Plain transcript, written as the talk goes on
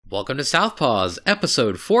Welcome to Southpaws,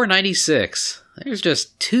 episode 496. There's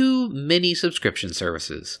just too many subscription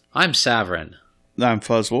services. I'm Savrin. I'm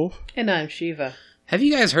Fuzzwolf. And I'm Shiva. Have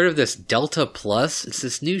you guys heard of this Delta Plus? It's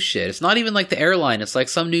this new shit. It's not even like the airline. It's like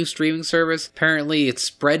some new streaming service. Apparently, it's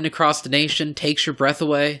spreading across the nation, takes your breath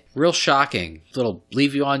away. Real shocking. It'll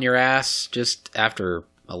leave you on your ass just after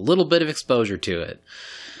a little bit of exposure to it.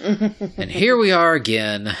 And here we are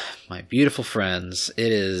again, my beautiful friends.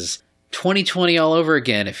 It is 2020 all over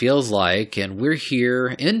again, it feels like, and we're here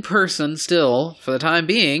in person still, for the time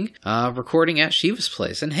being, recording at Shiva's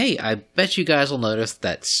place. And hey, I bet you guys will notice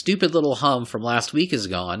that stupid little hum from last week is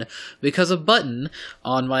gone, because a button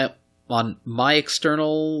on my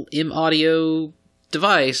external audio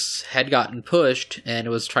device had gotten pushed, and it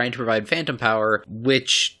was trying to provide phantom power,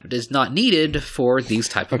 which is not needed for these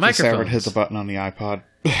type of microphones. Savard hit the button on the iPod.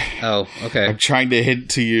 Oh, okay. I'm trying to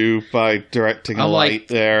hint to you by directing a light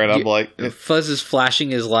there, and I'm like... Fuzz is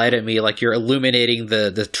flashing his light at me like you're illuminating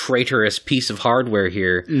the traitorous piece of hardware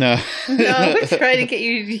here. No. No, I was trying to get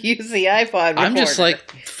you to use the iPod recorder. I'm just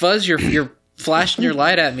like, Fuzz, you're flashing your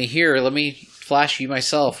light at me here. Let me flash you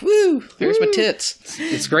myself. Woo! There's my tits.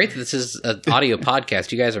 It's great that this is an audio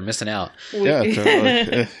podcast. You guys are missing out. Yeah,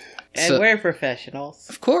 totally. And we're professionals.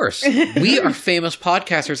 Of course. We are famous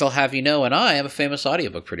podcasters, I'll have you know, and I am a famous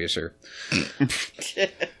audiobook producer.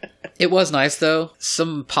 It was nice, though.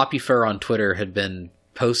 Some Poppy Fur on Twitter had been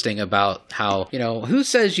posting about how, who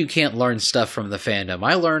says you can't learn stuff from the fandom?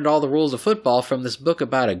 I learned all the rules of football from this book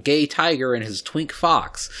about a gay tiger and his twink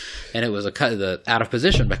fox. And it was the Out of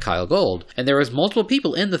Position by Kyle Gold. And there was multiple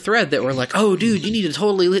people in the thread that were like, oh, dude, you need to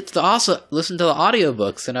totally listen to the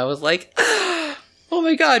audiobooks. And I was like... Oh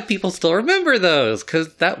my god, people still remember those,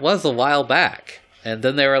 because that was a while back. And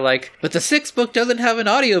then they were like, but the sixth book doesn't have an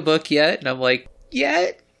audiobook yet. And I'm like,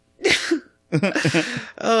 yet?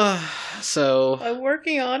 So... I'm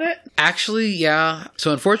working on it. Actually, yeah.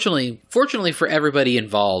 So fortunately for everybody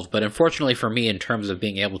involved, but unfortunately for me in terms of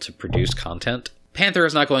being able to produce content, Panther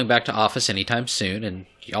is not going back to office anytime soon, and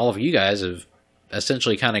all of you guys have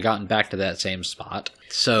essentially kind of gotten back to that same spot.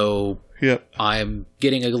 So... Yep. I'm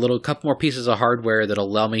getting a couple more pieces of hardware that'll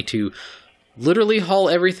allow me to literally haul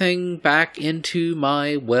everything back into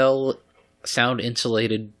my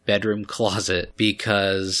sound-insulated bedroom closet,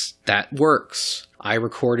 because that works. I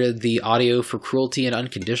recorded the audio for Cruelty and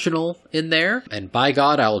Unconditional in there, and by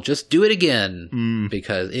God, I'll just do it again,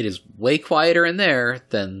 because it is way quieter in there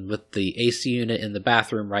than with the AC unit in the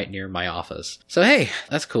bathroom right near my office. So hey,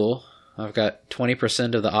 that's cool. I've got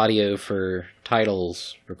 20% of the audio for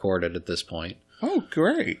titles recorded at this point. Oh,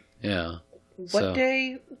 great. Yeah. What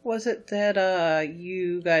day was it that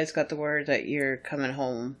you guys got the word that you're coming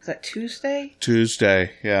home? Was that Tuesday?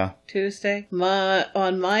 Tuesday, yeah. Tuesday?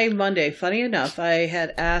 On my Monday, funny enough, I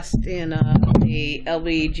had asked in the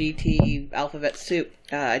LBGT Alphabet Soup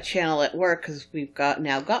channel at work, because we've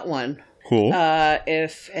now got one. Cool.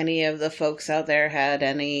 If any of the folks out there had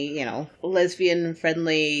any,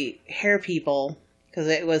 lesbian-friendly hair people, because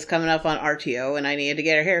it was coming up on RTO and I needed to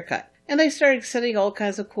get a haircut. And they started sending all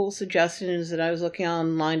kinds of cool suggestions, and I was looking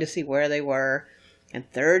online to see where they were. And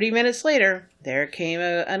 30 minutes later, there came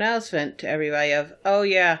an announcement to everybody of, oh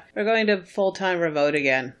yeah, we're going to full-time remote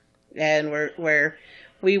again. And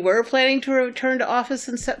we were planning to return to office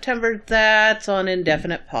in September. That's on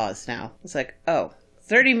indefinite pause now. It's like, oh.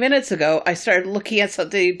 30 minutes ago, I started looking at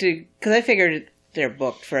something because I figured they're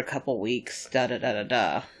booked for a couple weeks,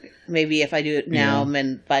 Maybe if I do it now,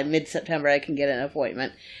 and by mid-September, I can get an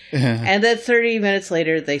appointment. And then 30 minutes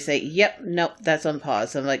later, they say, yep, nope, that's on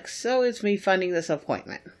pause. I'm like, so it's me finding this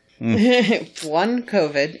appointment. 1,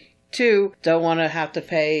 COVID. 2, don't want to have to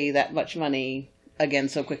pay that much money again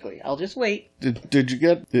so quickly. I'll just wait. Did you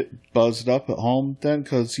get it buzzed up at home then?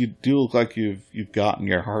 Because you do look like you've gotten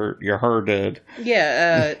your herded.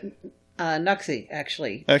 Yeah, Nuxie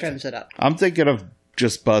actually trims it up. I'm thinking of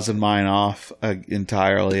just buzzing mine off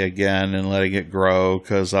entirely again and letting it grow,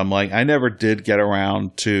 because I'm like, I never did get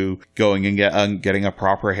around to going and getting a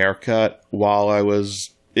proper haircut while I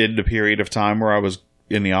was in the period of time where I was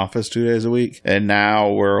in the office 2 days a week, and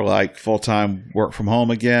now we're like full-time work from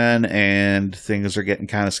home again, and things are getting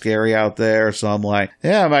kind of scary out there, so I'm like,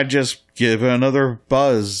 yeah, I might just give it another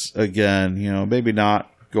buzz again, maybe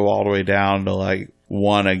not go all the way down to like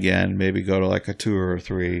 1 again, maybe go to like a 2 or a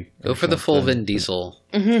 3. Go for the full Vin Diesel.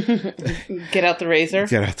 Get out the razor.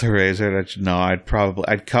 Get out the razor. No, I'd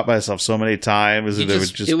cut myself so many times, and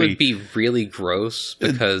it would be really gross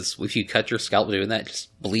because if you cut your scalp doing that, it just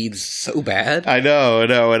bleeds so bad. I know,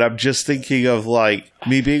 and I'm just thinking of like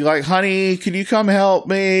me being like, "Honey, can you come help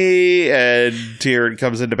me?" And Tyrion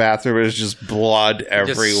comes in the bathroom, and it's just blood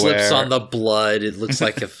everywhere. Just slips on the blood. It looks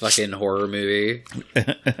like a fucking horror movie.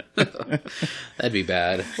 That'd be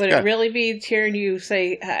bad. Would it really be Tyrion you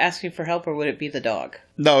say asking for help, or would it be the dog?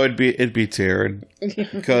 No, it'd be Tyrion,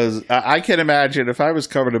 because I can imagine if I was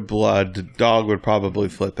covered in blood, the dog would probably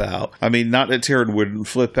flip out. I mean, not that Tyrion wouldn't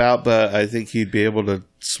flip out, but I think he'd be able to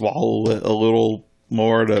swallow it a little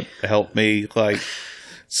more to help me, like,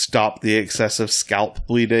 stop the excessive scalp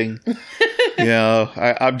bleeding. You know,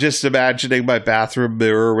 I'm just imagining my bathroom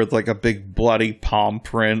mirror with like a big bloody palm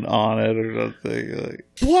print on it or something. Like,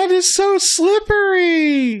 blood is so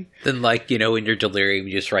slippery. Then, like, you know, in your delirium,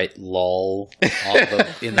 you just write "lol"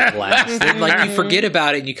 in the glass. Then, like, you forget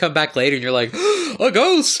about it and you come back later and you're like, a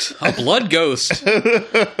ghost, a blood ghost.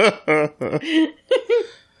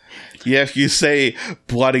 Yeah, if you say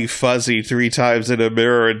bloody fuzzy 3 times in a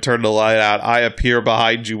mirror and turn the light out, I appear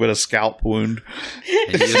behind you with a scalp wound.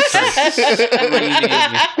 And you just start screaming.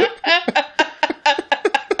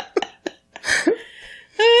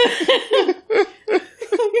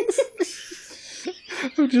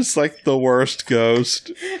 I'm just like the worst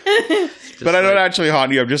ghost. But I don't actually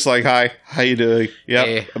haunt you. I'm just like, hi, how you doing? Yep,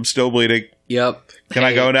 Hey. I'm still bleeding. Yep. Can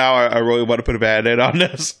I go now? I really want to put a Band-Aid on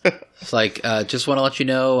this. It's like, just want to let you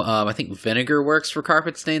know, I think vinegar works for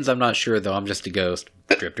carpet stains. I'm not sure, though. I'm just a ghost.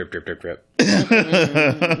 Drip, drip, drip, drip, drip.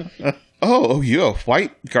 Oh, you have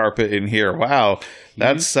white carpet in here. Wow.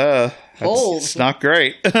 That's Bold. it's not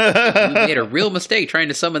great. You made a real mistake trying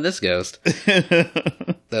to summon this ghost.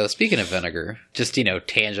 Though, speaking of vinegar, just, you know,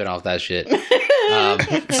 tangent off that shit.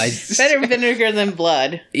 Better vinegar than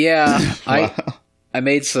blood. Yeah, I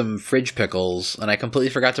made some fridge pickles, and I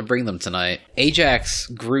completely forgot to bring them tonight. Ajax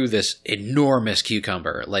grew this enormous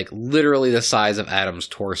cucumber, like literally the size of Adam's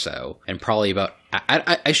torso, and probably about...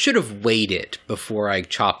 I should have weighed it before I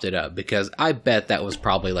chopped it up, because I bet that was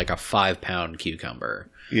probably like a 5-pound cucumber.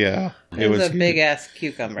 Yeah. It was a big-ass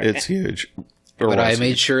cucumber. It's huge. But I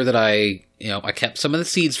made sure that I kept some of the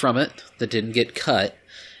seeds from it that didn't get cut.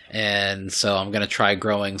 And so I'm going to try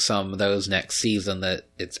growing some of those next season that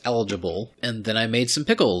it's eligible. And then I made some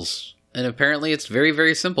pickles. And apparently it's very,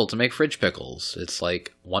 very simple to make fridge pickles. It's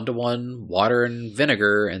like 1-to-1 water and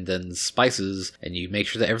vinegar and then spices. And you make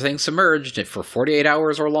sure that everything's submerged for 48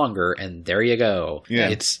 hours or longer. And there you go. Yeah.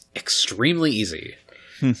 It's extremely easy.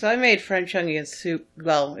 So I made French onion soup.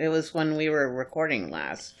 Well, it was when we were recording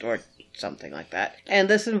last, or something like that. And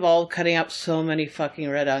this involved cutting up so many fucking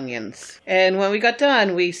red onions. And when we got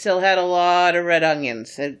done, we still had a lot of red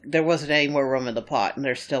onions. There wasn't any more room in the pot, and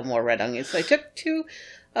there's still more red onions. So I took 2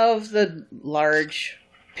 of the large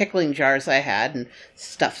pickling jars I had and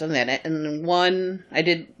stuffed them in it. And one, I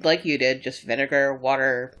did like you did, just vinegar,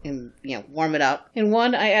 water, and, warm it up. In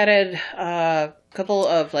one, I added couple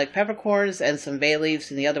of like peppercorns and some bay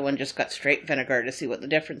leaves, and the other one just got straight vinegar to see what the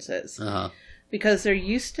difference is. Because there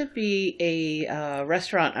used to be a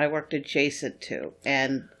restaurant I worked adjacent to,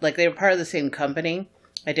 and like they were part of the same company.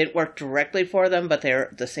 I didn't work directly for them, but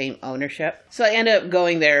they're the same ownership. So I ended up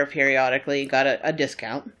going there periodically, got a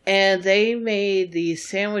discount. And they made these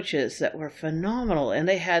sandwiches that were phenomenal, and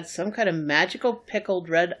they had some kind of magical pickled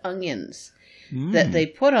red onions that they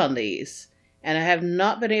put on these. And I have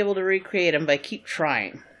not been able to recreate them, but I keep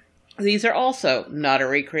trying. These are also not a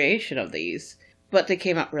recreation of these, but they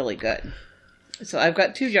came out really good. So I've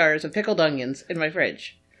got 2 jars of pickled onions in my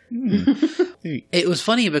fridge. It was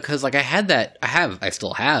funny because like I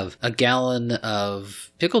still have a gallon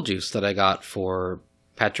of pickle juice that I got for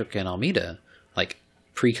Patrick and Almeida, like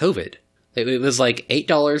pre-COVID. It was like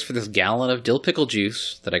 $8 for this gallon of dill pickle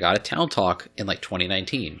juice that I got at Town Talk in like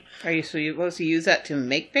 2019. Are you supposed to use that to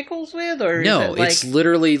make pickles with, or no? Is it like... It's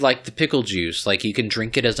literally like the pickle juice. Like you can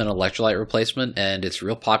drink it as an electrolyte replacement, and it's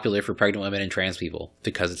real popular for pregnant women and trans people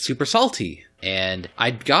because it's super salty. And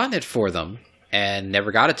I'd gotten it for them and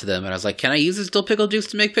never got it to them. And I was like, "Can I use this dill pickle juice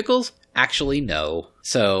to make pickles?" Actually, no.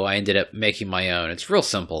 So I ended up making my own. It's real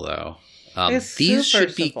simple though. These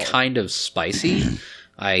should be kind of spicy.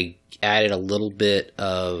 I added a little bit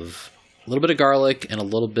of garlic and a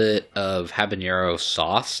little bit of habanero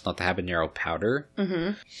sauce, not the habanero powder.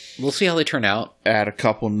 We'll see how they turn out. Add a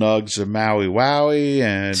couple nugs of Maui Wowie,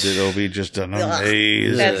 and it'll be just an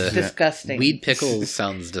amazing. That's disgusting. Weed pickles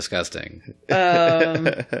sounds disgusting.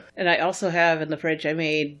 And I also have in the fridge, I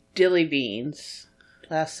made dilly beans.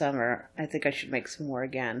 last summer. I think I should make some more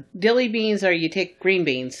again. Dilly beans are you take green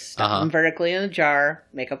beans, stuff them vertically in a jar,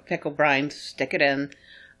 make a pickle brine, stick it in.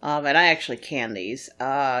 And I actually can these.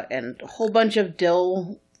 And a whole bunch of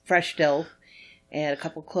dill, fresh dill, and a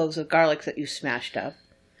couple cloves of garlic that you smashed up.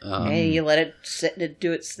 And you let it sit and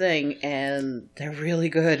do its thing, and they're really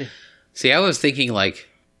good. See, I was thinking like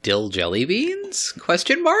dill jelly beans?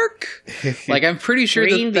 Question mark? Like I'm pretty sure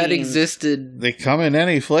that existed. They come in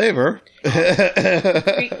any flavor.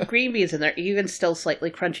 Green beans, and they're even still slightly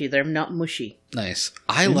crunchy. They're not mushy. Nice.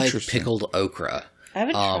 I like pickled okra. I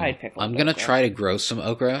haven't tried pickled I'm going to try to grow some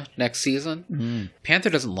okra next season. Panther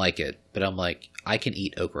doesn't like it, but I'm like, I can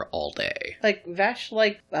eat okra all day. Like Vash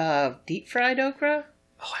like deep fried okra?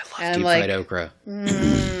 Oh, I love deep fried okra.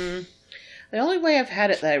 The only way I've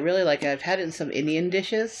had it that I really like, I've had it in some Indian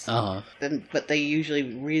dishes. But they usually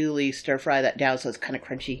really stir fry that down so it's kind of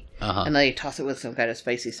crunchy. And they toss it with some kind of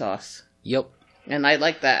spicy sauce. Yep. And I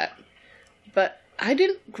like that. But I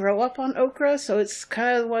didn't grow up on okra, so it's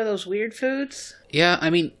kind of one of those weird foods. Yeah,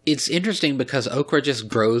 I mean, it's interesting because okra just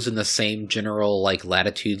grows in the same general, like,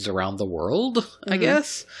 latitudes around the world, I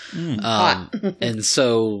guess. And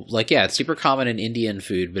so, like, yeah, it's super common in Indian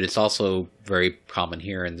food, but it's also very common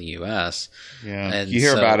here in the U.S. Yeah, and you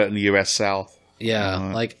hear about it in the U.S. South.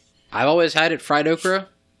 Yeah, like, I've always had it fried okra,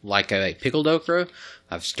 like I like pickled okra.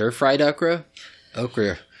 I've stir-fried okra.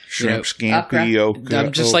 Shrimp scampi, okra.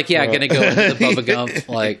 I'm just like, yeah, gonna go into the Bubba Gump,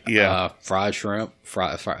 like, fried shrimp,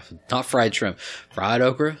 not fried shrimp, fried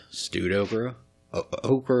okra, stewed okra,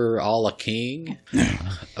 okra a la king,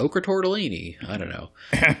 okra tortellini. I don't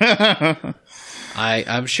know.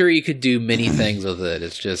 I'm sure you could do many things with it.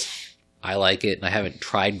 It's just, I like it, and I haven't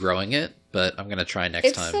tried growing it, but I'm gonna try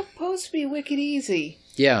next time. It's supposed to be wicked easy.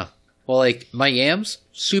 Yeah. Well, like, my yams,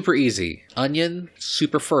 super easy. Onion,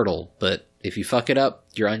 super fertile, but if you fuck it up,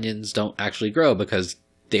 your onions don't actually grow because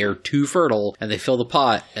they're too fertile and they fill the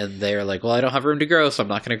pot and they're like, well, I don't have room to grow, so I'm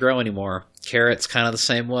not going to grow anymore. Carrots kind of the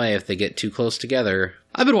same way if they get too close together.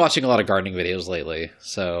 I've been watching a lot of gardening videos lately,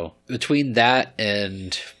 so between that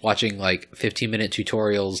and watching like 15-minute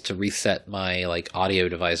tutorials to reset my like audio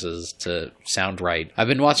devices to sound right, I've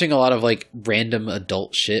been watching a lot of like random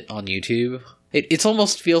adult shit on YouTube. It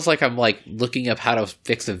almost feels like I'm like looking up how to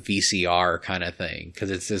fix a VCR kind of thing, because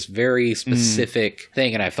it's this very specific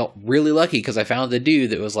thing, and I felt really lucky because I found the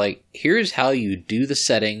dude that was like, here's how you do the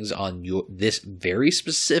settings on this very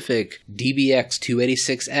specific DBX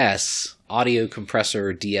 286S audio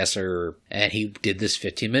compressor de-esser, and he did this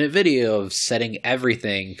 15-minute video of setting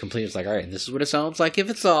everything completely. It's like, all right, and this is what it sounds like if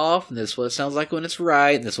it's off, and this is what it sounds like when it's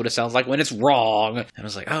right, and this is what it sounds like when it's wrong. And I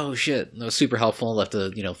was like, oh shit, that was super helpful. I left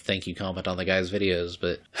a thank you comment on the guy's videos,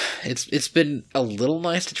 but it's been a little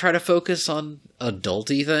nice to try to focus on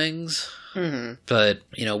adulty things. But,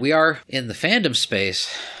 we are in the fandom space,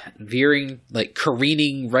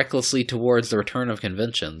 careening recklessly towards the return of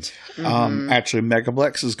conventions. Actually,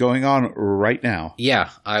 Megaplex is going on right now.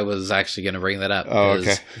 Yeah, I was actually going to bring that up. Oh,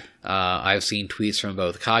 okay. I've seen tweets from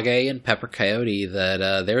both Kage and Pepper Coyote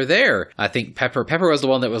that they're there. I think Pepper was the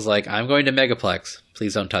one that was like, I'm going to Megaplex.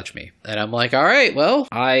 Please don't touch me. And I'm like, all right, well,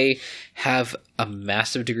 I have a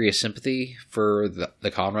massive degree of sympathy for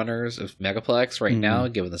the con runners of Megaplex right now,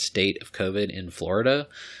 given the state of COVID in Florida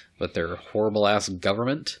with their horrible-ass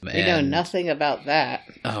government. We know nothing about that.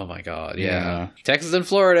 Oh, my God, yeah. Texas and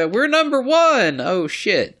Florida, we're number one! Oh,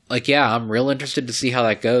 shit. I'm real interested to see how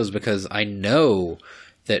that goes, because I know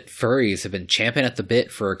that furries have been champing at the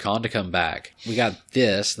bit for a con to come back. We got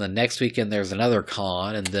this, and then next weekend there's another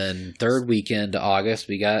con, and then third weekend August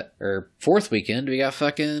fourth weekend we got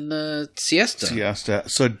fucking Siesta.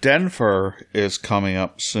 So Denver is coming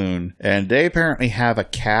up soon, and they apparently have a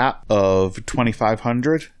cap of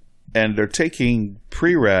 2,500, and they're taking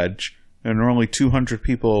pre-reg, and they're only 200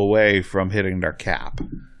 people away from hitting their cap.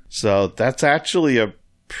 So that's actually a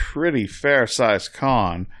pretty fair-sized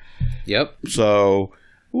con. Yep. So,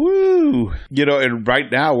 woo! And right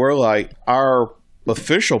now we're like, our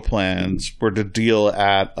official plans were to deal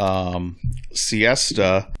at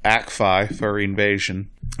Siesta, ACFI, Furry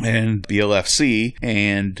Invasion, and BLFC,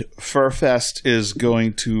 and FurFest is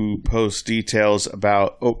going to post details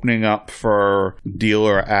about opening up for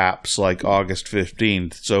dealer apps like August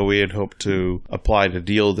 15th, so we had hoped to apply to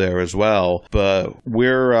deal there as well, but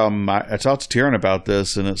we're, I talked to Tyrion about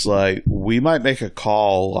this, and it's like, we might make a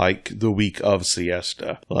call like the week of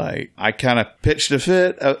Siesta. Like, I kind of pitched a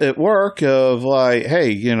fit at work of like,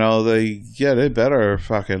 hey, they better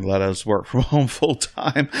fucking let us work from home full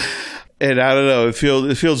time. And I don't know, it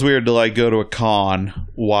feels weird to like go to a con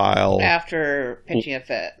while after pitching a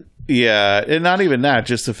fit. Yeah, and not even that,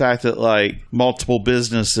 just the fact that like multiple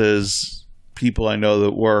businesses people I know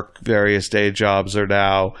that work various day jobs are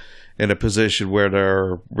now in a position where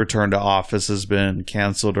their return to office has been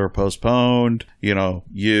canceled or postponed. You know,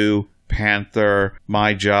 you, Panther,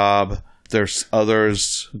 my job, there's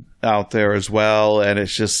others out there as well. And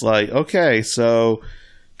it's just like, okay, so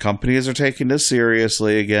companies are taking this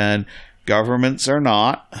seriously again. Governments are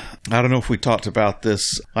not. I don't know if we talked about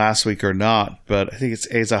this last week or not, but I think it's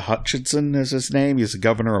Asa Hutchinson is his name. He's the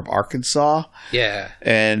governor of Arkansas. Yeah.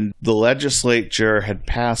 And the legislature had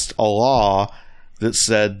passed a law that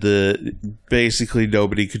said that basically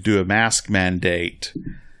nobody could do a mask mandate.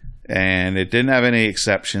 And it didn't have any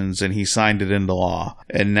exceptions, and he signed it into law.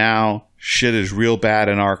 And now shit is real bad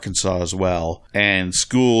in Arkansas as well. And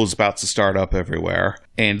school is about to start up everywhere.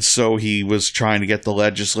 And so he was trying to get the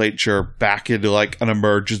legislature back into like an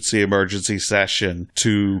emergency session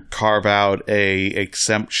to carve out a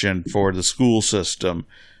exemption for the school system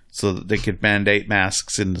so that they could mandate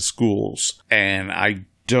masks in the schools. And I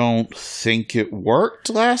don't think it worked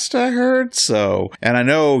last I heard. So, and I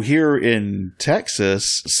know here in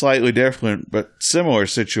Texas, slightly different but similar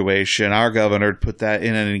situation, our governor put that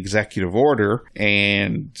in an executive order,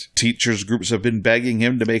 and teachers groups have been begging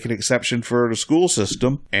him to make an exception for the school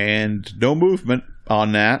system, and no movement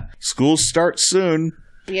on that. Schools start soon.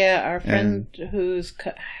 Yeah, our friend who's,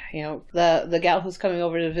 the gal who's coming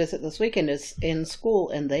over to visit this weekend is in school,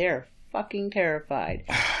 and they are fucking terrified.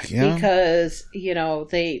 Yeah. Because,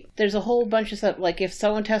 there's a whole bunch of stuff. Like, if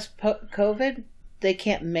someone tests COVID, they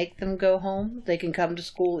can't make them go home. They can come to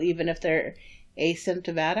school even if they're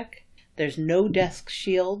asymptomatic. There's no desk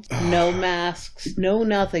shields, no masks, no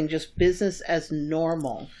nothing, just business as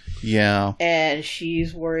normal. Yeah. And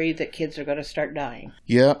she's worried that kids are going to start dying.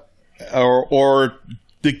 Yeah. Or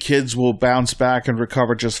the kids will bounce back and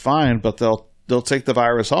recover just fine, but they'll take the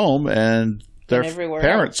virus home and their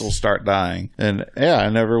parents will start dying. And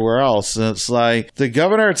everywhere else. And it's like, the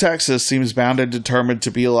governor of Texas seems bound and determined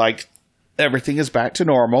to be like, everything is back to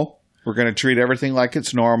normal. We're going to treat everything like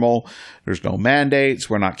it's normal. There's no mandates.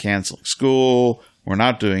 We're not canceling school. We're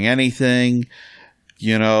not doing anything.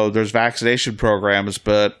 There's vaccination programs,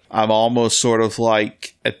 but I'm almost sort of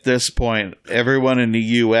like, at this point, everyone in the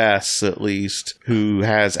U.S., at least, who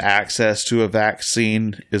has access to a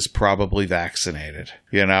vaccine is probably vaccinated.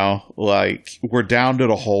 Like, we're down to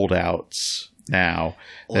the holdouts now,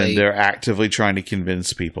 and they're actively trying to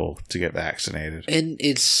convince people to get vaccinated. And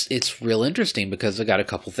it's real interesting because I got a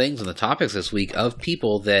couple things on the topics this week of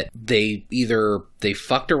people that they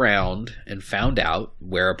fucked around and found out,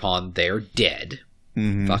 whereupon they're dead.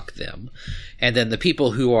 Mm-hmm. Fuck them. And then the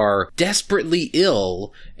people who are desperately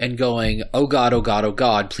ill and going, oh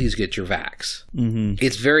God, please get your vax. Mm-hmm.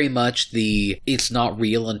 It's very much it's not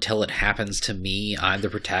real until it happens to me. I'm the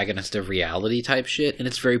protagonist of reality type shit. And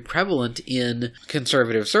it's very prevalent in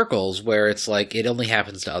conservative circles where it's like it only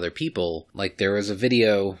happens to other people. Like, there was a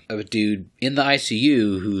video of a dude in the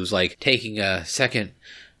ICU who's like taking a second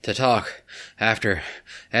to talk after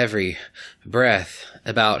every breath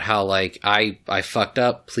about how, like, I fucked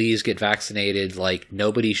up, please get vaccinated, like,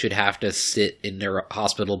 nobody should have to sit in their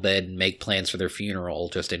hospital bed and make plans for their funeral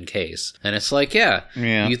just in case. And it's like, yeah.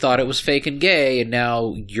 You thought it was fake and gay, and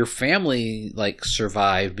now your family, like,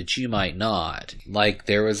 survived, but you might not. Like,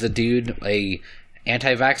 there was a dude,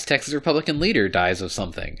 anti-vax Texas Republican leader dies of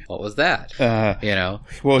something. What was that?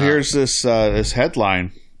 Well, here's this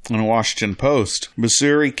headline in the Washington Post.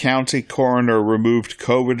 Missouri County coroner removed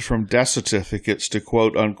COVID from death certificates to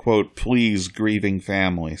quote unquote please grieving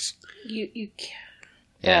families. You can't.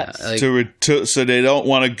 Yeah, so they don't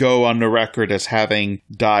want to go on the record as having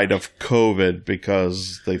died of COVID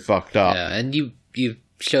because they fucked up. Yeah, and you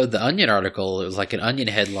showed the Onion article. It was like an Onion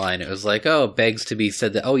headline. It was like, oh, begs to be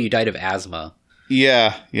said that, oh, you died of asthma.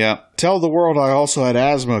 Yeah. Tell the world I also had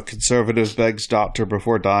asthma, conservative begs doctor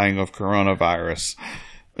before dying of coronavirus.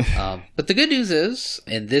 But the good news is,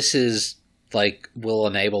 and this is will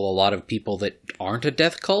enable a lot of people that aren't a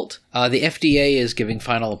death cult, the FDA is giving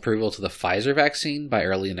final approval to the Pfizer vaccine by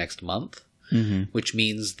early next month, which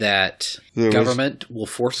means that government will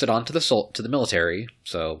force it onto the military,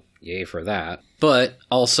 so yay for that. But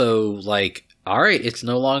also, all right, it's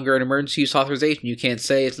no longer an emergency use authorization. You can't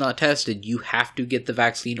say it's not tested. You have to get the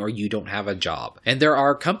vaccine or you don't have a job. And there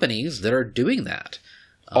are companies that are doing that.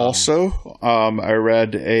 Also, I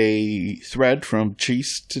read a thread from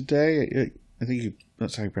Cheese today. I think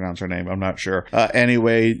that's how you pronounce her name. I'm not sure.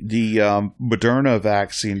 Anyway, the Moderna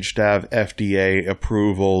vaccine should have FDA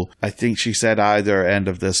approval. I think she said either end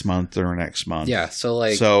of this month or next month. Yeah,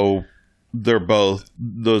 so they're both.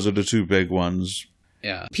 Those are the two big ones.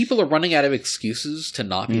 Yeah. People are running out of excuses to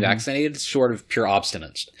not be vaccinated. It's sort of pure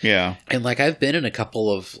obstinance. Yeah. And I've been in a couple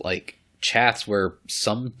of chats where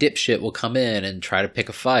some dipshit will come in and try to pick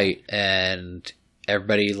a fight, and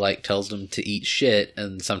everybody like tells them to eat shit,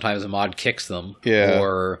 and sometimes a mod kicks them. Yeah.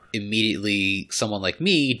 Or immediately someone like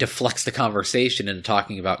me deflects the conversation into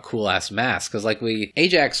talking about cool ass masks. Because like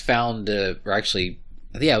Ajax found, or actually,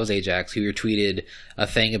 yeah, it was Ajax who retweeted a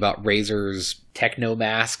thing about Razer's techno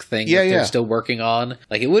mask thing that they're still working on.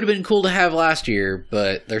 Like, it would have been cool to have last year,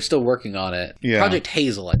 but they're still working on it. Yeah. Project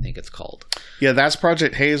Hazel, I think it's called. Yeah, that's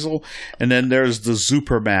Project Hazel. And then there's the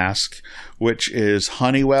Super Mask, which is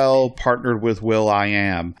Honeywell partnered with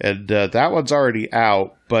will.i.am. And that one's already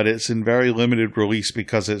out, but it's in very limited release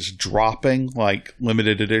because it's dropping, like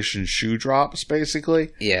limited edition shoe drops,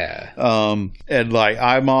 basically. Yeah. And like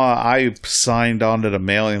I signed on to the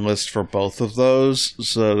mailing list for both of those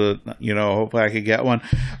so that, you know, hopefully I could get one.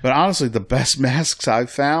 But honestly, the best masks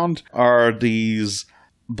I've found are these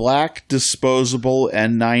black disposable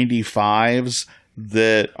N95s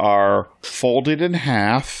that are folded in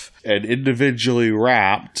half and individually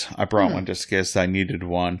wrapped. I brought one just in case I needed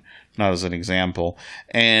one, not as an example.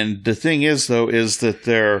 And the thing is, though, is that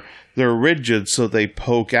they're rigid, so they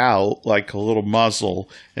poke out like a little muzzle,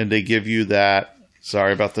 and they give you that.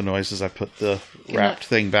 Sorry about the noises. I put the wrapped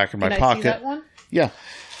thing back in my pocket. Can I see that one? Yeah.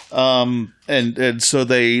 And so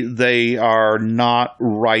they are not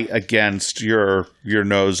right against your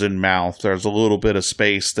nose and mouth. There's a little bit of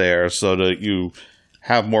space there so that you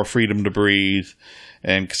have more freedom to breathe.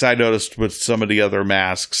 And because I noticed with some of the other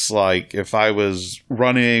masks, like if I was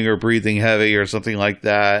running or breathing heavy or something like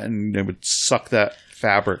that, and it would suck that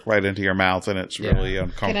fabric right into your mouth, and it's really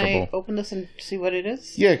uncomfortable. Can I open this and see what it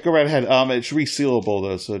is? Yeah, go right ahead. It's resealable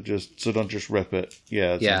though, so don't just rip it.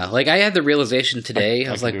 Yeah. Like I had the realization today.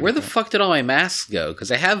 I was like, where the fuck did all my masks go?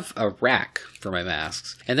 Because I have a rack for my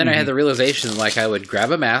masks, and then I had the realization, like, I would grab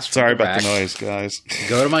a mask. Sorry from the about rack, the noise, guys.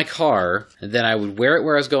 Go to my car, and then I would wear it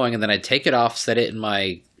where I was going, and then I'd take it off, set it in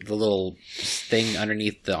the little thing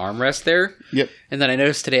underneath the armrest there. Yep. And then I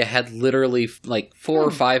noticed today I had literally like 4 or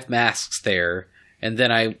 5 masks there. And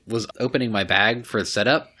then I was opening my bag for the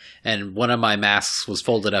setup, and one of my masks was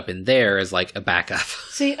folded up in there as like a backup.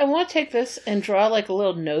 See, I want to take this and draw like a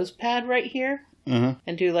little nose pad right here, and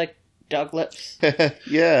do like dog lips.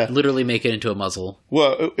 Yeah. Literally make it into a muzzle.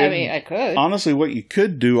 Well, I mean, I could. Honestly, what you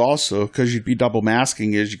could do also, because you'd be double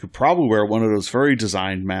masking, is you could probably wear one of those furry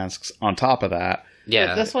designed masks on top of that. Yeah.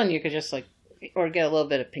 But this one you could just like, or get a little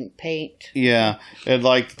bit of pink paint. Yeah, and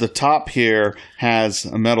like the top here has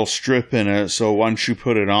a metal strip in it, so once you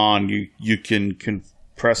put it on, you can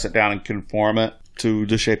press it down and conform it to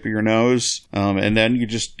the shape of your nose, and then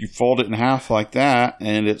you fold it in half like that,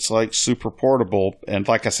 and it's like super portable. And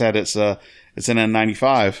like I said, it's an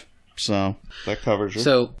N95, so that covers you.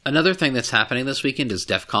 So another thing that's happening this weekend is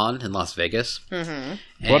DEF CON in Las Vegas.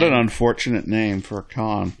 Mm-hmm. What an unfortunate name for a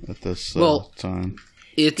con at this time.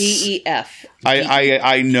 It's DEF.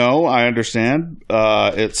 I know, I understand.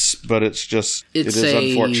 It is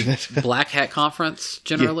unfortunate. Black Hat conference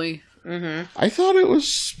generally. Yeah. Mm-hmm. I thought it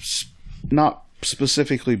was not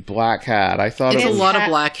specifically Black Hat. I thought it's it was a lot of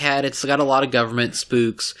Black Hat. It's got a lot of government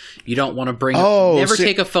spooks. You don't want to bring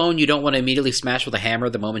take a phone you don't want to immediately smash with a hammer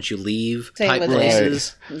the moment you leave. Same type with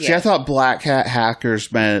places. Right. Yeah. See, I thought Black Hat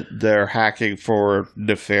hackers meant they're hacking for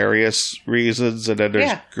nefarious reasons, and then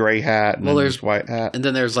there's Gray Hat and then there's White Hat. And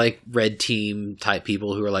then there's like red team type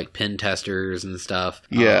people who are like pen testers and stuff.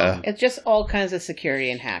 Yeah. It's just all kinds of security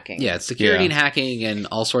and hacking. Yeah, it's security and hacking and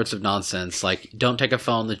all sorts of nonsense. Like, don't take a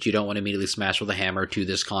phone that you don't want to immediately smash with a hammer to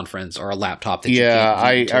this conference, or a laptop that you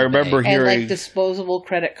can't I remember hearing, and like disposable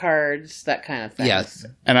credit cards, that kind of thing. Yes,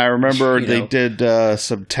 and I remember they did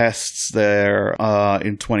some tests there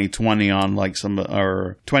in 2020 on like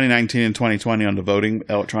or 2019 and 2020 on the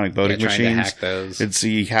electronic voting machines, trying to hack those and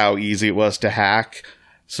see how easy it was to hack.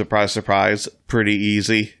 Surprise, surprise, pretty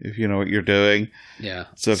easy if you know what you're doing. Yeah.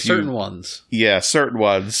 So certain ones. Yeah, certain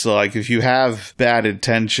ones. So like if you have bad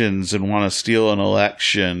intentions and want to steal an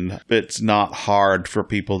election, it's not hard for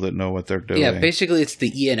people that know what they're doing. Yeah, basically it's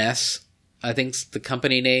the ENS, I think's the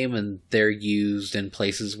company name, and they're used in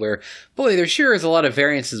places where, boy, there sure is a lot of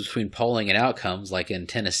variances between polling and outcomes, like in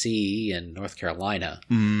Tennessee and North Carolina.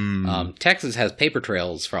 Texas has paper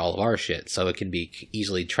trails for all of our shit, so it can be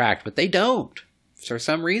easily tracked, but they don't. For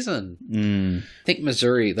some reason. I think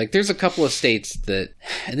Missouri, like there's a couple of states that,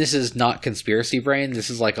 and this is not conspiracy brain,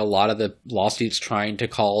 this is like a lot of the lawsuits trying to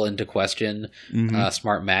call into question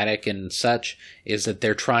Smartmatic and such, is that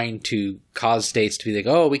they're trying to cause states to be like,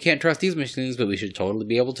 oh, we can't trust these machines, but we should totally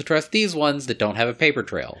be able to trust these ones that don't have a paper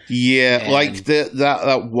trail. Yeah, and like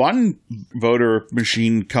that one voter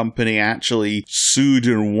machine company actually sued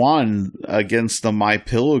and won against the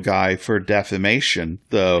MyPillow guy for defamation,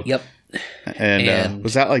 though. Yep. And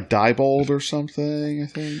was that like Diebold or something? I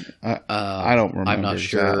think I don't remember. I'm not exactly,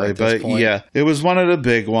 sure at this but point. yeah, it was one of the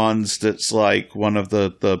big ones. That's like one of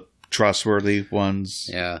the trustworthy ones.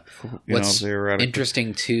 Yeah. What's theoretically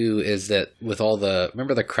interesting too is that with all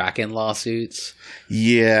remember the Kraken lawsuits?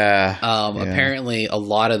 Yeah. Apparently a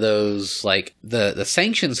lot of those, like the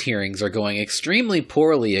sanctions hearings are going extremely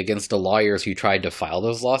poorly against the lawyers who tried to file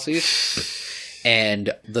those lawsuits.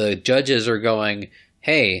 And the judges are going,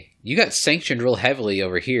 hey, you got sanctioned real heavily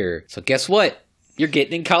over here. So guess what? You're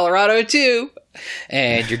getting in Colorado too.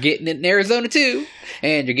 And you're getting it in Arizona too.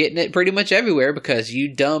 And you're getting it pretty much everywhere because you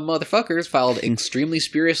dumb motherfuckers filed extremely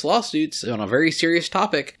spurious lawsuits on a very serious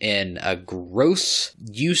topic and a gross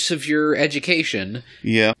use of your education.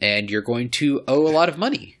 Yeah. And you're going to owe a lot of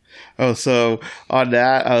money. Oh, so on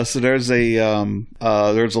that, so there's a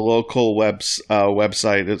local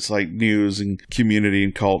website. It's like news and community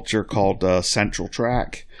and culture called Central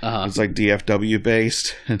Track. It's like DFW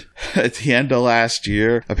based. And at the end of last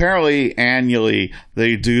year, apparently annually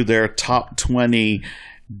they do their top 20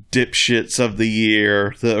 dipshits of the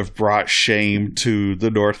year that have brought shame to the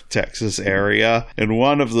North Texas area. And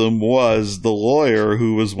one of them was the lawyer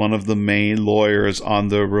who was one of the main lawyers on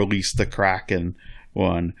the Release the Kraken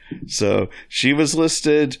one. So she was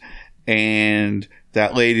listed, and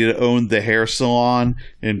that lady that owned the hair salon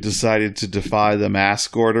and decided to defy the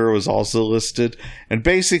mask order was also listed. And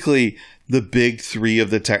basically the big three of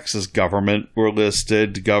the Texas government were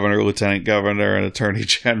listed: governor, lieutenant governor, and attorney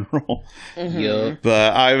general. Yeah.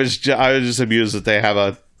 But I was just amused that they have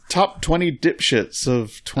a top 20 dipshits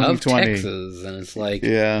of 2020. Of Texas, and it's like,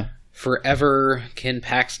 yeah. Forever Ken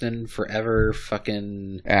Paxton, forever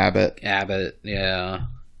fucking Abbott, yeah.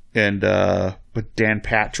 And but Dan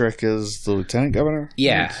Patrick is the lieutenant governor?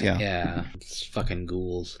 Yeah. It's fucking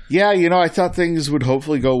ghouls. Yeah, I thought things would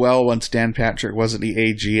hopefully go well once Dan Patrick wasn't the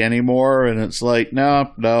AG anymore, and it's like,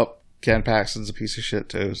 nope, Ken Paxton's a piece of shit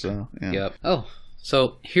too, so, yeah. Yep. Oh,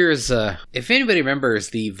 so here's, if anybody remembers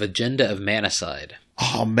the Vagenda of Manacide.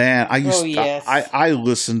 Oh man, I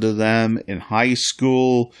listened to them in high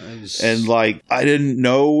school, and like I didn't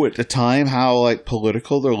know at the time how like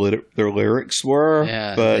political their lyrics were.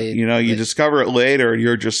 Yeah, but you discover it later, and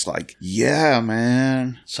you're just like, yeah,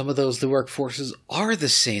 man. Some of those the workforces are the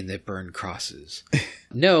same that burn crosses.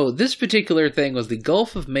 No, this particular thing was the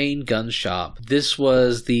Gulf of Maine gun shop. This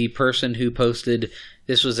was the person who posted.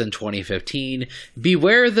 This was in 2015.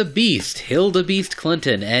 Beware the Beast, Hilda Beast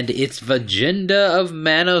Clinton, and its Vagenda of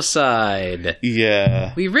Manocide.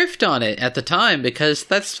 Yeah. We riffed on it at the time because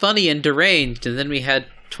that's funny and deranged, and then we had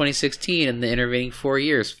 2016 and the intervening 4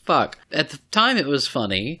 years. Fuck. At the time it was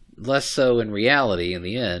funny, less so in reality in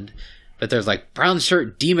the end. But there's like, brown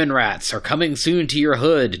shirt demon rats are coming soon to your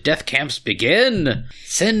hood. Death camps begin.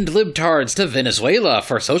 Send libtards to Venezuela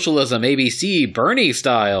for socialism ABC Bernie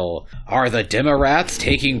style. Are the Demorats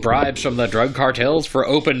taking bribes from the drug cartels for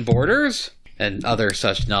open borders? And other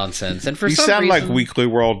such nonsense. And for you some sound reason, like Weekly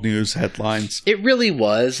World News headlines. It really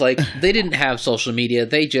was. Like, they didn't have social media.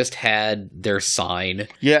 They just had their sign.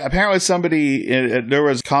 Yeah, apparently there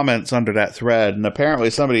was comments under that thread, and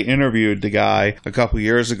apparently somebody interviewed the guy a couple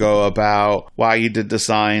years ago about why he did the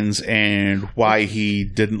signs and why he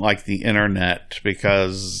didn't like the internet,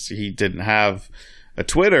 because he didn't have a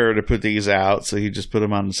Twitter to put these out, so he just put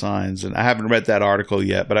them on the signs. And I haven't read that article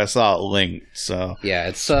yet, but I saw it linked, so yeah,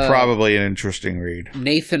 it's probably an interesting read.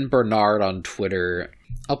 Nathan Bernard on Twitter.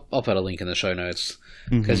 I'll put a link in the show notes.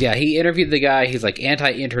 Because, yeah, he interviewed the guy. He's like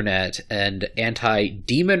anti-internet and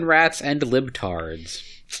anti-demon rats and libtards.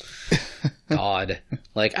 God.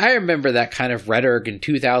 Like, I remember that kind of rhetoric in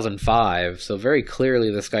 2005, so very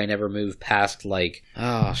clearly this guy never moved past, like,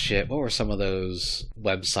 oh shit, what were some of those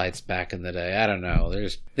websites back in the day? I don't know.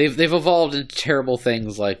 They've evolved into terrible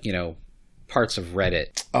things like, parts of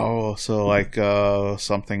Reddit. Oh, so like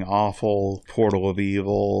something awful, Portal of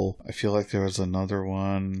Evil. I feel like there was another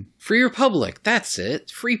one. Free Republic, that's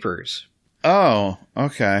it. Freepers. Oh,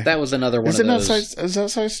 okay. That was another one of those. Is that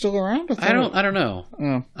site still around? I don't know.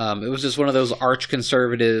 Oh. It was just one of those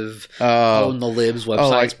arch-conservative, own the libs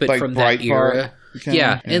websites, but like from that era.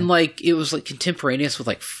 Yeah, and like it was like contemporaneous with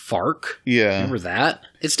like FARC. Yeah. Remember that?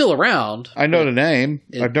 It's still around. I know the name.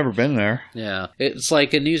 I've never been there. Yeah. It's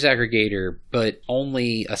like a news aggregator, but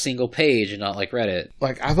only a single page and not like Reddit.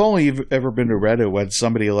 Like, I've only ever been to Reddit when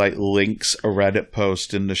somebody like links a Reddit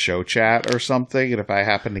post in the show chat or something, and if I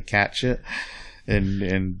happen to catch it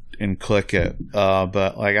and click it.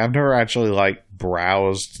 But like I've never actually like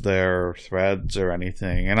browsed their threads or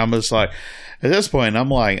anything, and I'm just like, at this point I'm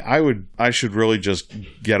like, I should really just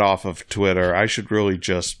get off of Twitter. I should really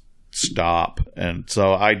just stop. And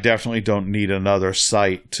so I definitely don't need another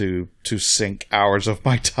site to sink hours of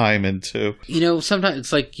my time into. Sometimes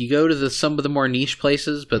it's like you go to some of the more niche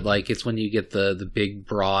places, but like it's when you get the big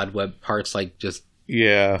broad web parts, like just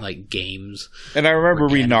like games. And I remember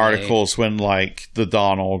reading articles when like the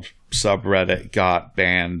Donald subreddit got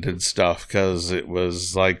banned and stuff because it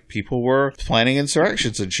was like people were planning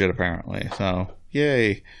insurrections and shit apparently. So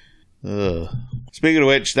yay. Ugh. Speaking of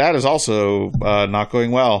which, that is also not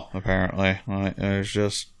going well apparently.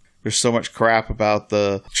 There's so much crap about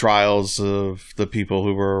the trials of the people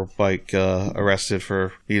who were like arrested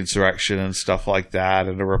for the insurrection and stuff like that,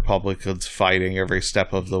 and the Republicans fighting every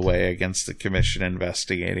step of the way against the commission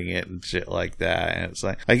investigating it and shit like that. And it's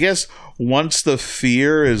like, I guess once the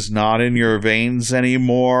fear is not in your veins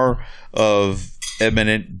anymore of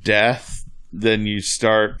imminent death, then you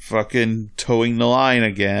start fucking towing the line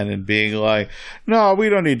again and being like, no, we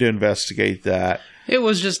don't need to investigate that. It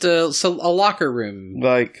was just a locker room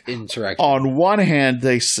like insurrection. On one hand,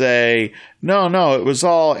 they say, no, it was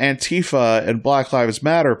all Antifa and Black Lives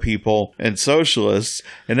Matter people and socialists.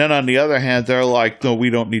 And then on the other hand, they're like, no, we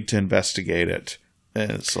don't need to investigate it.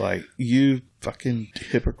 And it's like, you fucking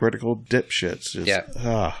hypocritical dipshits.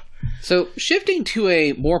 So shifting to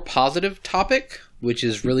a more positive topic, which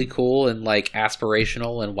is really cool and like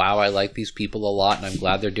aspirational, and wow, I like these people a lot and I'm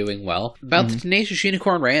glad they're doing well, about the Tenacious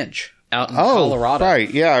Unicorn Ranch out in Colorado.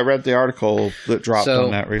 Right. Yeah, I read the article that dropped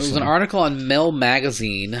on that recently. It was an article on Mel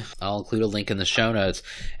Magazine. I'll include a link in the show notes.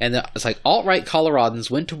 And it's like, alt-right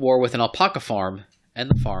Coloradans went to war with an alpaca farm, and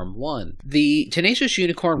the farm won. The Tenacious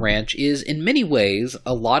Unicorn Ranch is, in many ways,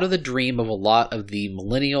 a lot of the dream of a lot of the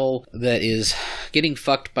millennial that is getting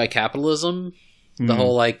fucked by capitalism. The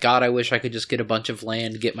whole, like, God, I wish I could just get a bunch of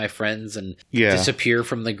land, get my friends, and disappear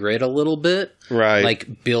from the grid a little bit. Right.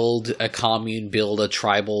 Like, build a commune, build a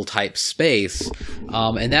tribal-type space.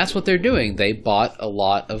 And that's what they're doing. They bought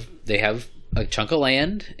they have a chunk of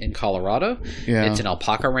land in Colorado. Yeah. It's an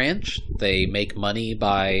alpaca ranch. They make money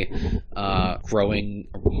by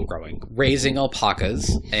raising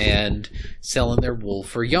alpacas and selling their wool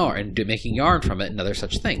for yarn and making yarn from it and other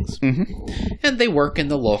such things. Mm-hmm. And they work in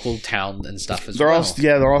the local town and stuff as well.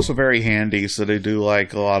 They're also very handy, so they do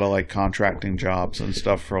like a lot of like contracting jobs and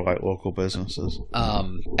stuff for like local businesses.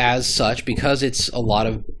 As such, because it's a lot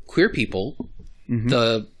of queer people,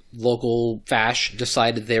 the local fash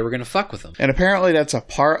decided they were going to fuck with them. And apparently that's a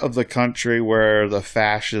part of the country where the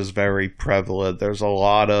fash is very prevalent. There's a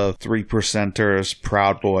lot of 3%ers,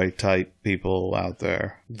 Proud Boy type people out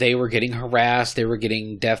there. They were getting harassed, they were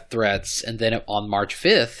getting death threats, and then on March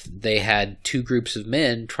 5th, they had two groups of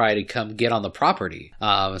men try to come get on the property.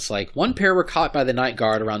 It's like, one pair were caught by the night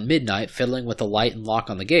guard around midnight, fiddling with the light and lock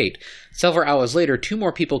on the gate. Several hours later, two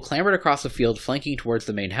more people clambered across the field, flanking towards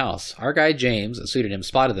the main house. Our guy James, a pseudonym,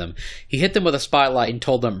 spotted them. He hit them with a spotlight and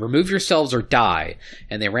told them, "Remove yourselves or die,"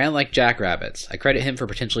 and they ran like jackrabbits. I credit him for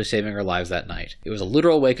potentially saving our lives that night. It was a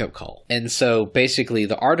literal wake-up call. And so, basically,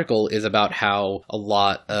 the article is about how a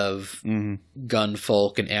lot of gun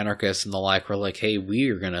folk and anarchists and the like were like, hey,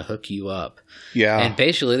 we're going to hook you up. Yeah. And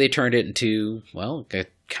basically, they turned it into, well,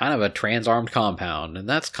 kind of a trans-armed compound, and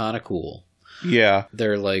that's kind of cool. Yeah.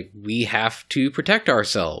 They're like, we have to protect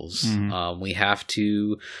ourselves. We have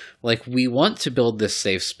to, like, we want to build this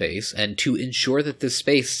safe space, and to ensure that this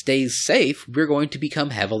space stays safe, we're going to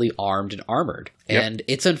become heavily armed and armored. Yep. And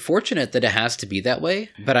it's unfortunate that it has to be that way,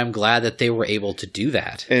 but I'm glad that they were able to do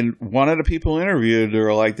that. And one of the people interviewed, they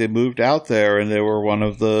were like, they moved out there, and they were one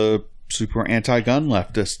of the super anti-gun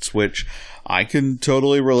leftists, which I can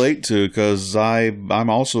totally relate to because I'm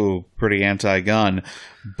also pretty anti-gun.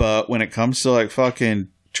 But when it comes to like fucking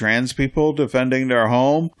trans people defending their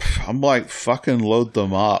home, I'm like, fucking load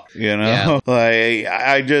them up, you know? Yeah.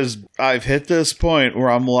 Like I've hit this point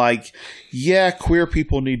where I'm like, yeah, queer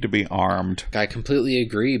people need to be armed. I completely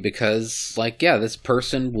agree because, like, yeah, this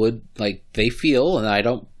person would, like, they feel, and I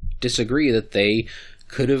don't disagree, that they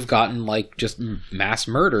could have gotten, like, just mass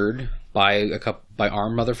murdered by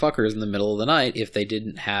armed motherfuckers in the middle of the night if they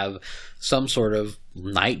didn't have some sort of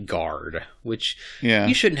night guard, which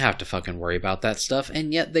you shouldn't have to fucking worry about that stuff,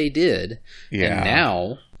 and yet they did. Yeah. And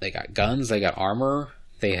now they got guns, they got armor,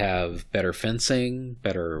 they have better fencing,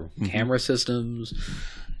 better camera systems,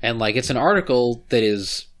 and like it's an article that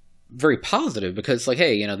is very positive because like,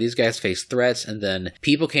 hey, you know, these guys face threats, and then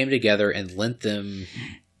people came together and lent them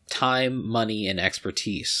time, money, and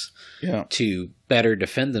expertise Yeah. to better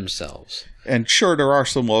defend themselves. And sure, there are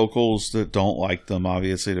some locals that don't like them,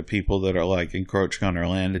 obviously, the people that are like encroaching on their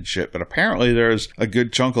land and shit. But apparently there's a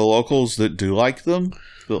good chunk of locals that do like them,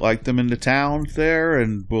 that like them in the town there,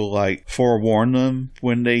 and will like forewarn them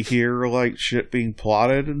when they hear like shit being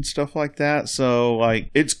plotted and stuff like that. So like,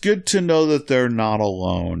 it's good to know that they're not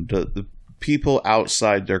alone. The people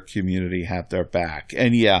outside their community have their back.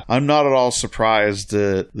 And yeah, I'm not at all surprised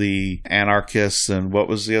that the anarchists and what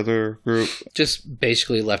was the other group? Just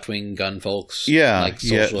basically left-wing gun folks. Yeah, like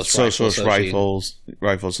Socialist Rifle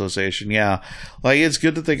Association. Yeah, like it's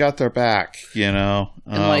good that they got their back, you know.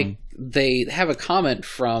 And like they have a comment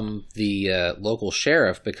from the local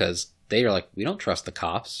sheriff because they are like, we don't trust the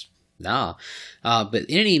cops. Nah. But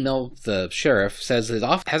in an email, the sheriff says his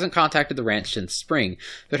office hasn't contacted the ranch since spring,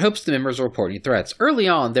 but hopes the members will report any threats. Early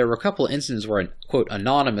on, there were a couple of instances where, quote,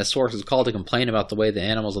 anonymous sources called to complain about the way the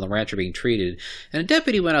animals on the ranch are being treated, and a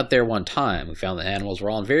deputy went out there one time. We found the animals were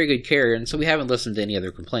all in very good care, and so we haven't listened to any other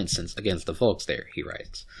complaints since against the folks there, he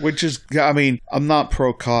writes. Which is, I mean, I'm not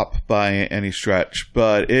pro-cop by any stretch,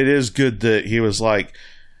 but it is good that he was like,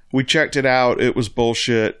 we checked it out, it was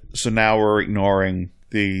bullshit, so now we're ignoring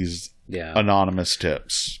these anonymous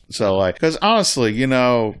tips. So like, because honestly, you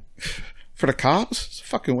know, for the cops, it's a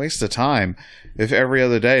fucking waste of time if every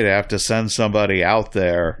other day they have to send somebody out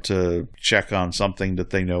there to check on something that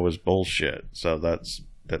they know is bullshit. So that's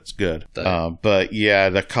good. But yeah,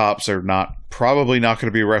 the cops are probably not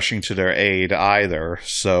going to be rushing to their aid either.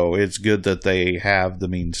 So it's good that they have the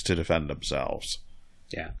means to defend themselves.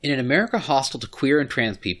 Yeah. In an America hostile to queer and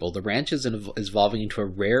trans people, the ranch is evolving into a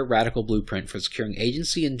rare radical blueprint for securing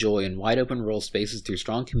agency and joy in wide open rural spaces through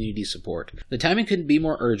strong community support. The timing couldn't be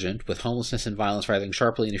more urgent, with homelessness and violence rising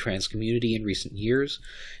sharply in the trans community in recent years.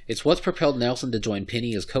 It's what's propelled Nelson to join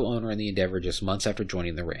Penny as co-owner in the endeavor just months after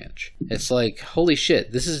joining the ranch. It's like, holy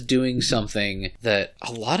shit, this is doing something that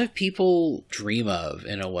a lot of people dream of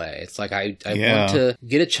in a way. It's like, I want to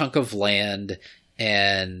get a chunk of land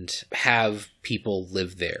and have people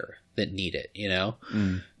live there that need it, you know?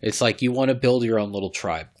 It's like you want to build your own little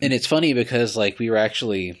tribe. And it's funny because, like, we were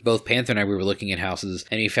actually, both Panther and I, we were looking at houses,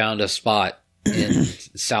 and we found a spot in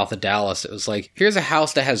south of Dallas. It was like, here's a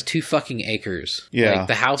house that has 2 fucking acres. Yeah. Like,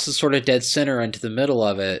 the house is sort of dead center into the middle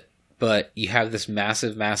of it, but you have this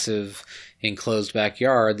massive enclosed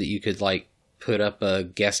backyard that you could, like, put up a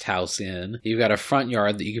guest house in. You've got a front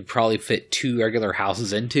yard that you could probably fit 2 regular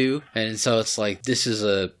houses into. And so it's like, this is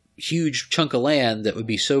a huge chunk of land that would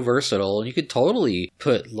be so versatile. And you could totally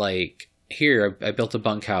put like, here, I built a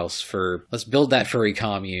bunkhouse for, let's build that furry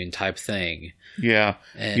commune type thing. Yeah.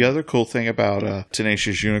 And the other cool thing about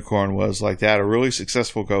Tenacious Unicorn was like they had a really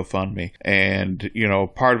successful GoFundMe. And, you know,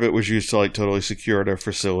 part of it was used to like totally secure their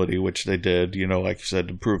facility, which they did, you know, like you said,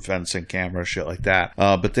 improve fencing, cameras, shit like that.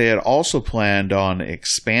 But they had also planned on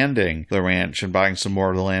expanding the ranch and buying some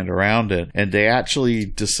more of the land around it. And they actually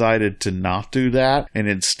decided to not do that. And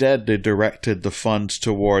instead they directed the funds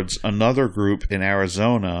towards another group in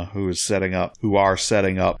Arizona who are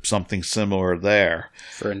setting up something similar there.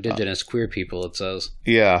 For indigenous queer people, it says.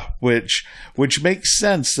 Yeah, which makes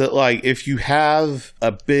sense that, like, if you have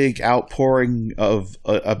a big outpouring of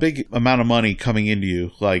a big amount of money coming into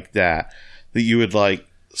you like that you would, like,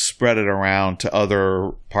 spread it around to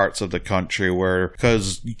other parts of the country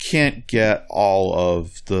because you can't get all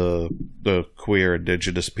of the queer,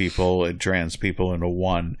 indigenous people and trans people into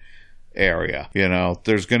one area. You know,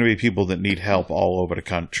 there's going to be people that need help all over the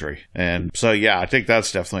country. And so, yeah, I think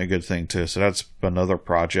that's definitely a good thing too. So that's another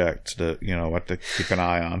project that, you know, have to keep an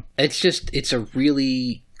eye on. It's a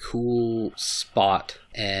really cool spot,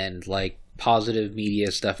 and like positive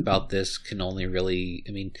media stuff about this can only really,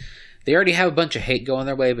 I mean, they already have a bunch of hate going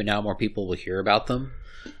their way, but now more people will hear about them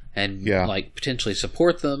and like potentially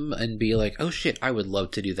support them and be like, oh shit, I would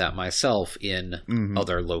love to do that myself in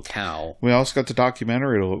other locale. We also got the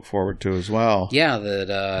documentary to look forward to as well. Yeah,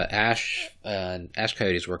 that Ash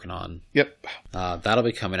Coyote's working on. Yep. That'll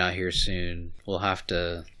be coming out here soon. We'll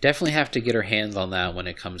definitely have to get our hands on that when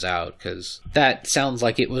it comes out, because that sounds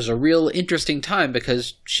like it was a real interesting time,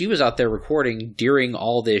 because she was out there recording during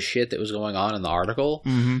all this shit that was going on in the article.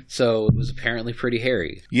 So it was apparently pretty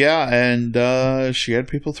hairy. Yeah, and she had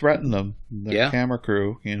people threaten them. The camera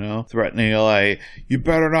crew, you know, threatening, like, you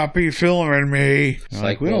better not be filming me. It's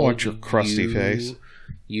like, we don't want your crusty face.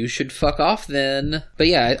 You should fuck off then. But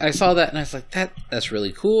yeah, I saw that and I was like, that's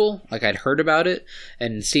really cool. Like, I'd heard about it,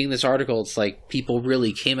 and seeing this article, it's like people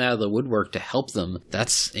really came out of the woodwork to help them.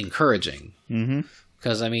 That's encouraging.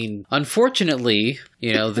 Because, I mean, unfortunately,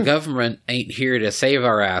 you know, the government ain't here to save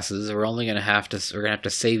our asses. We're only going to have to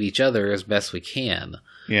save each other as best we can.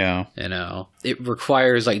 Yeah. You know, it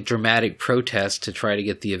requires like dramatic protest to try to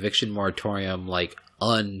get the eviction moratorium like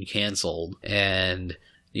uncanceled. And,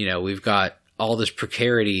 you know, we've got all this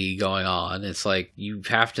precarity going on. It's like you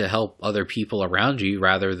have to help other people around you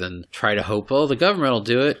rather than try to hope, oh, the government will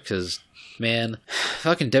do it, because, man,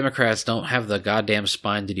 fucking Democrats don't have the goddamn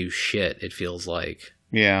spine to do shit, it feels like.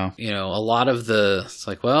 Yeah. You know, a lot of it's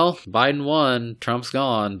like, well, Biden won, Trump's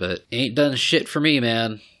gone, but ain't done shit for me,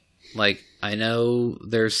 man. Like, I know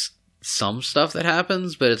there's some stuff that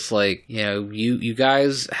happens, but it's like, you know, you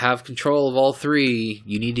guys have control of all three.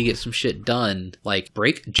 You need to get some shit done. Like,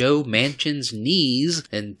 break Joe Manchin's knees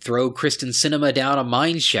and throw Kristen Sinema down a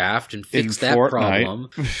mine shaft and fix that problem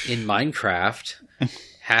in Minecraft.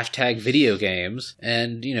 Hashtag video games.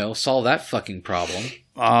 And, you know, solve that fucking problem.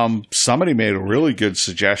 Somebody made a really good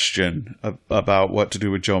suggestion about what to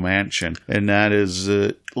do with Joe Manchin, and that is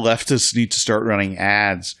leftists need to start running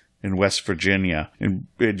ads in West Virginia and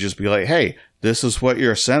it'd just be like, hey, this is what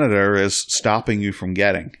your senator is stopping you from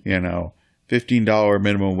getting, you know, $15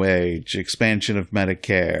 minimum wage, expansion of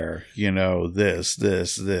Medicare, you know, this,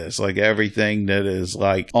 like everything that is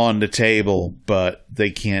like on the table, but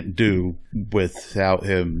they can't do without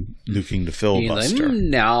him nuking the filibuster. Like,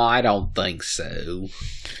 no, I don't think so.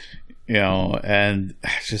 You know, and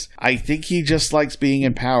I think he just likes being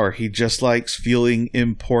in power. He just likes feeling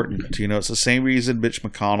important. You know, it's the same reason Mitch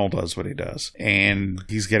McConnell does what he does. And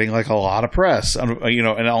he's getting like a lot of press, you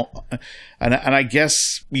know, and I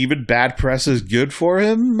guess even bad press is good for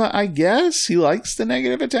him. I guess he likes the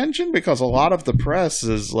negative attention because a lot of the press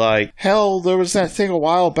is like, hell, there was that thing a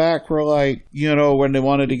while back where, like, you know, when they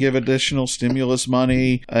wanted to give additional stimulus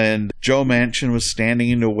money and Joe Manchin was standing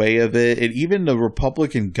in the way of it. And even the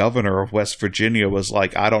Republican governor of West Virginia was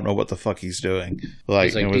like, I don't know what the fuck he's doing. Like,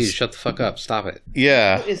 he's like, dude, shut the fuck up. Stop it.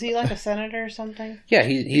 Yeah. Is he like a senator or something? Yeah,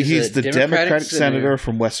 he's the Democratic senator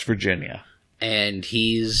from West Virginia. And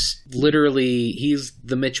he's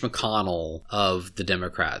the Mitch McConnell of the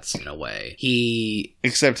Democrats in a way.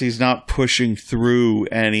 Except he's not pushing through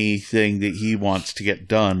anything that he wants to get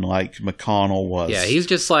done like McConnell was. Yeah, he's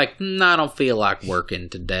just like, I don't feel like working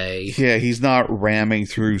today. Yeah, he's not ramming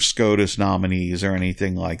through SCOTUS nominees or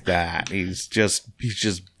anything like that. He's just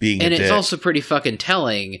being and a it's dick. also pretty fucking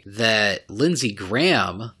telling that Lindsey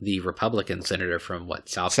Graham, the Republican senator from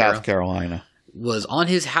South Carolina, was on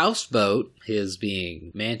his houseboat, his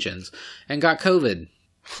being Manchin's, and got COVID.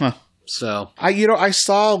 Huh. So I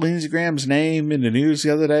saw Lindsey Graham's name in the news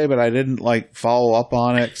the other day, but I didn't like follow up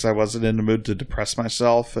on it because I wasn't in the mood to depress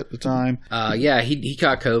myself at the time. Yeah, he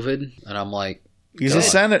got COVID, and I'm like, he's a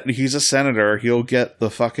senator. He'll get the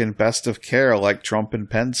fucking best of care, like Trump and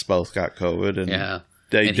Pence both got COVID, and yeah.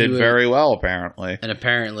 They did very well, apparently. And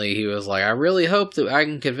apparently he was like, I really hope that I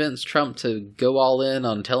can convince Trump to go all in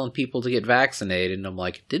on telling people to get vaccinated. And I'm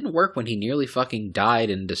like, it didn't work when he nearly fucking died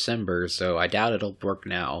in December, so I doubt it'll work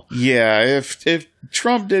now. Yeah, if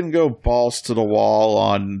Trump didn't go balls to the wall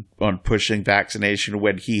on pushing vaccination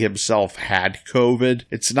when he himself had COVID,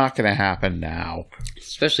 it's not going to happen now.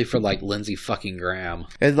 Especially for, like, Lindsey fucking Graham.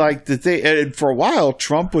 And, like, and for a while,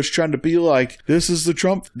 Trump was trying to be like, this is the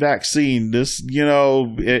Trump vaccine, this, you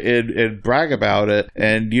know, and brag about it.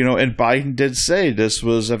 And, you know, and Biden did say this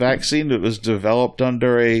was a vaccine that was developed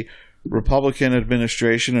under a Republican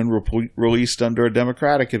administration and released under a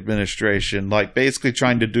Democratic administration, like basically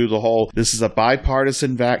trying to do the whole, this is a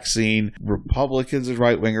bipartisan vaccine, Republicans and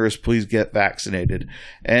right-wingers, please get vaccinated.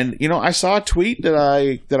 And, you know, I saw a tweet that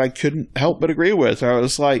I couldn't help but agree with. I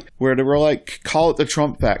was like, where they were like, call it the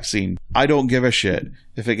Trump vaccine. I don't give a shit.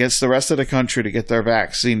 If it gets the rest of the country to get their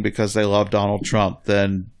vaccine because they love Donald Trump,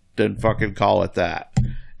 then fucking call it that.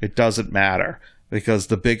 It doesn't matter. Because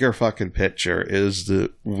the bigger fucking picture is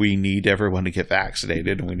that we need everyone to get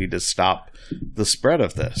vaccinated and we need to stop the spread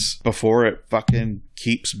of this before it fucking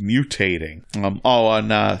keeps mutating. On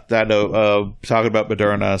that note, talking about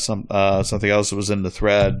Moderna, something else that was in the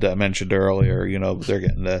thread I mentioned earlier, you know, they're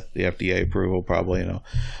getting the FDA approval probably in a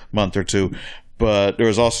month or two. But there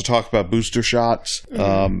was also talk about booster shots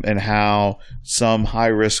and how some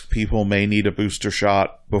high-risk people may need a booster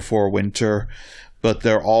shot before winter. But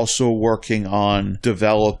they're also working on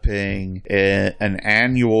developing an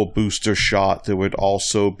annual booster shot that would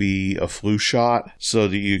also be a flu shot, so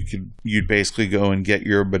that you'd basically go and get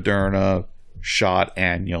your Moderna shot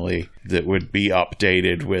annually that would be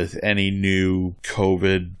updated with any new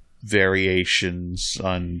COVID variations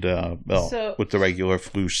and with the regular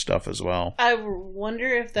flu stuff as well. I wonder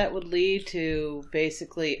if that would lead to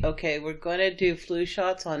basically, okay, we're going to do flu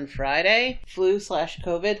shots on Friday,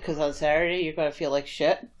 flu/COVID, because on Saturday you're going to feel like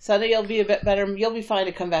shit. Sunday you'll be a bit better. You'll be fine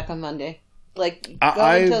to come back on Monday. Like,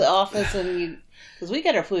 go into the office and Because we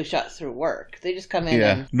get our flu shots through work. They just come in.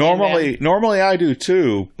 Yeah, and normally I do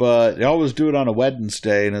too, but I always do it on a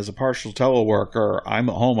Wednesday. And as a partial teleworker, I'm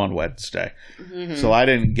at home on Wednesday, so I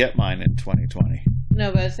didn't get mine in 2020.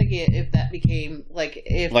 No, but I was thinking if that became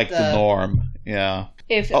the norm. Yeah.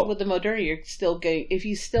 If with the Moderna, you're still getting, if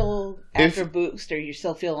you still after booster, you're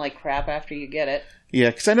still feeling like crap after you get it. Yeah,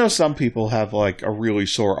 because I know some people have like a really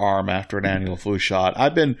sore arm after an annual flu shot.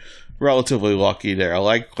 I've been relatively lucky there.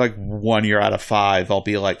 Like 1 year out of 5, I'll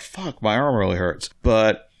be like, fuck, my arm really hurts.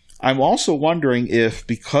 But I'm also wondering if,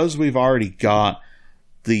 because we've already got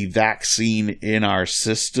the vaccine in our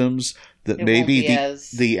systems, that maybe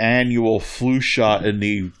the annual flu shot and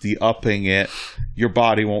the upping it, your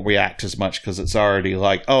body won't react as much because it's already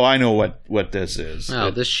like, oh, I know what this is.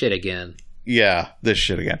 Oh, this shit again. Yeah, this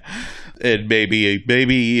shit again. And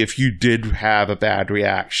maybe if you did have a bad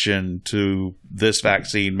reaction to this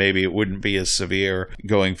vaccine, maybe it wouldn't be as severe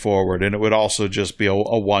going forward. And it would also just be a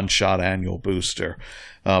one-shot annual booster.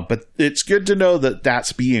 But it's good to know that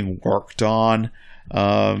that's being worked on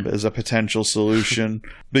as a potential solution.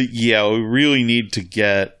 But yeah, we really need to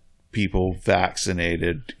get people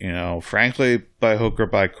vaccinated, frankly, by hook or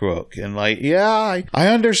by crook. And I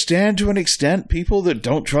understand to an extent people that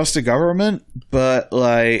don't trust the government, but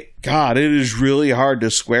God, it is really hard to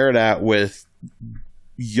square that with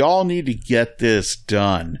y'all need to get this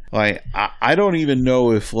done. I don't even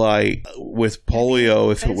know if with polio,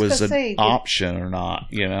 if it was an option or not,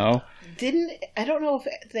 I don't know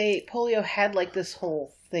if polio had this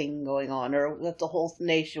whole thing going on, or if the whole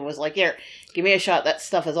nation was like, here, give me a shot, that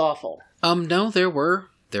stuff is awful. No, there were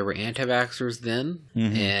anti-vaxxers then,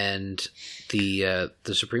 and the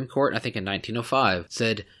Supreme Court, I think in 1905,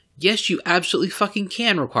 said, yes, you absolutely fucking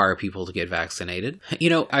can require people to get vaccinated.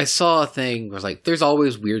 I saw a thing where it's there's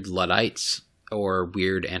always weird Luddites, or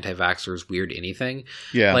weird anti-vaxxers, weird anything.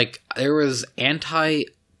 Yeah. There was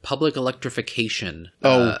public electrification.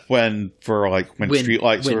 When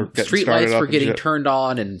streetlights were getting turned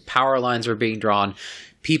on and power lines were being drawn,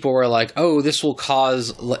 people were like, "Oh, this will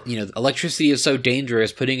cause electricity is so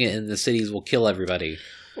dangerous. Putting it in the cities will kill everybody."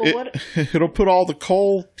 Well, it'll put all the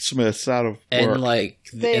coalsmiths out of work.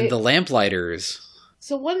 And the lamplighters.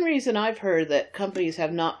 So one reason I've heard that companies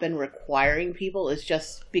have not been requiring people is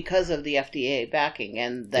just because of the FDA backing,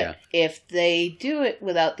 and that if they do it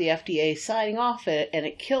without the FDA signing off it and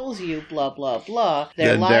it kills you, blah, blah, blah,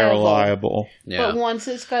 they're liable. Yeah. But once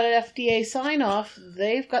it's got an FDA sign off,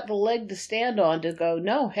 they've got the leg to stand on to go,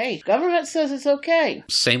 no, hey, government says it's okay.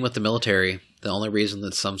 Same with the military. The only reason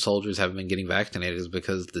that some soldiers haven't been getting vaccinated is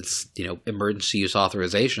because it's, emergency use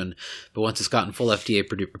authorization. But once it's gotten full FDA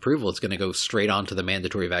approval, it's going to go straight onto the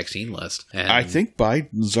mandatory vaccine list. And I think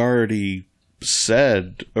Biden's already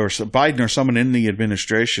said, or Biden or someone in the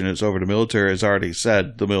administration is over the military has already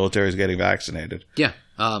said the military is getting vaccinated. Yeah.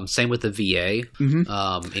 Same with the VA.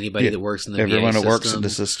 Anybody that works in the VA system. Everyone that works in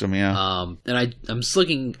the system, yeah. And I'm just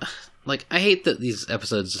looking... I hate that these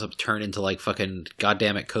episodes turn into fucking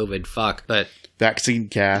goddammit COVID fuck, but... Vaccine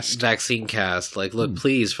cast. Look,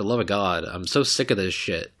 please, for the love of God, I'm so sick of this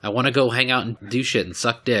shit. I want to go hang out and do shit and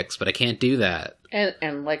suck dicks, but I can't do that.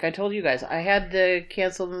 And like I told you guys, I had to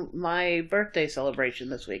cancel my birthday celebration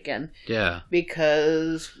this weekend. Yeah.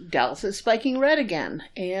 Because Dallas is spiking red again,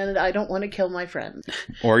 and I don't want to kill my friend.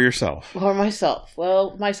 Or yourself. Or myself.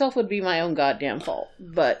 Well, myself would be my own goddamn fault,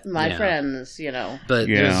 but my friends, But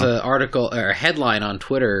there's an article, or a headline on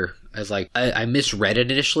Twitter, as I misread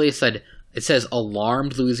it initially. It says,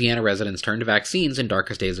 alarmed Louisiana residents turn to vaccines in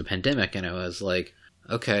darkest days of pandemic, and I was like,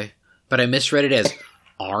 okay. But I misread it as...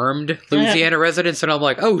 armed Louisiana residents, and I'm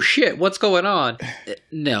like, oh shit, what's going on?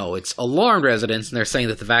 No, it's alarmed residents, and they're saying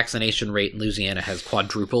that the vaccination rate in Louisiana has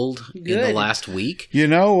quadrupled in the last week. You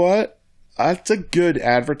know what? That's a good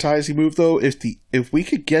advertising move, though. If we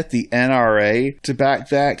could get the NRA to back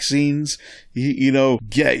vaccines,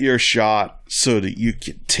 get your shot so that you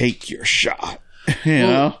can take your shot. You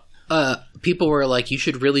know? People were like, you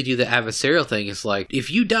should really do the adversarial thing. It's if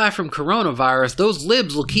you die from coronavirus, those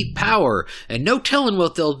libs will keep power, and no telling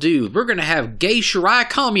what they'll do. We're going to have gay Sharia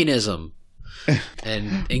communism.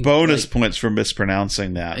 And bonus points for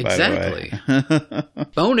mispronouncing that, exactly. By the way.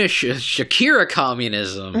 Bonus Shakira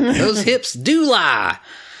communism. Those hips do lie.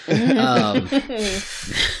 But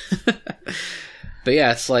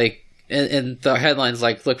yeah, it's and the headline's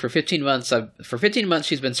look, for 15 months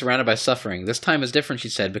she's been surrounded by suffering. This time is different, she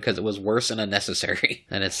said, because it was worse and unnecessary.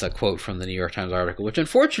 And it's a quote from the New York Times article, which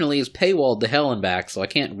unfortunately is paywalled to hell and back, so I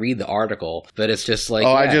can't read the article. But it's just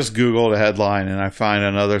I just Googled a headline and I find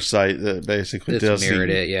another site that basically does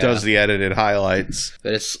the edited highlights.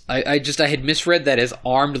 But I had misread that as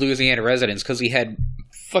armed Louisiana residents, because we had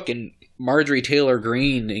fucking Marjorie Taylor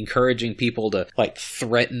Greene encouraging people to, like,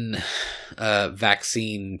 threaten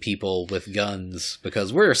vaccine people with guns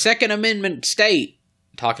because we're a Second Amendment state.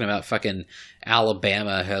 Talking about fucking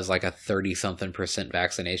Alabama has, like, a 30-something%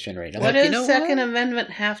 vaccination rate. What does Second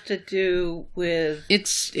Amendment have to do with...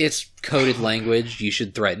 It's coded language. You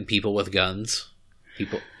should threaten people with guns.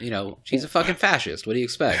 People, she's a fucking fascist. What do you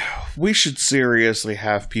expect? We should seriously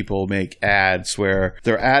have people make ads where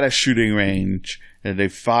they're at a shooting range and they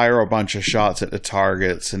fire a bunch of shots at the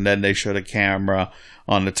targets, and then they show the camera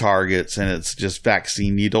on the targets, and it's just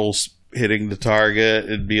vaccine needles hitting the target,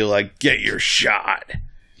 and be like, get your shot.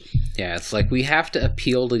 Yeah, it's like we have to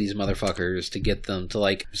appeal to these motherfuckers to get them to,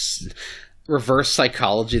 like, reverse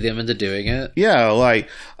psychology them into doing it. Yeah, like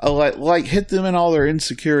hit them in all their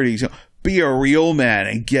insecurities. Be a real man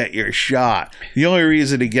and get your shot. The only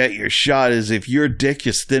reason to get your shot is if your dick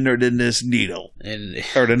is thinner than this needle.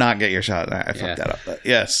 Or to not get your shot. I fucked that up. But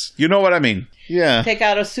yes. You know what I mean. Yeah. Take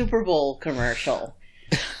out a Super Bowl commercial.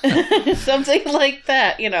 Something like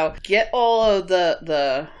that. Get all of get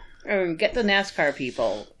the NASCAR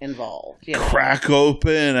people involved. Crack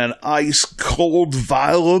open an ice cold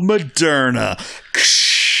vial of Moderna.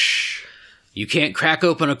 You can't crack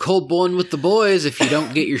open a cold one with the boys if you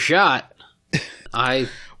don't get your shot.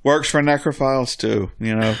 Works for necrophiles too,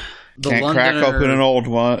 Can't crack open an old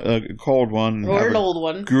one, a cold one, or an old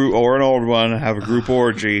one, or an old one, and have a group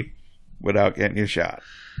orgy without getting your shot.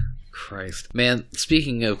 Christ, man!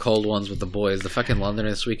 Speaking of cold ones with the boys, the fucking London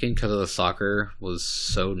this weekend because of the soccer was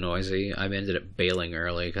so noisy. I ended up bailing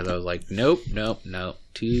early because I was like, nope,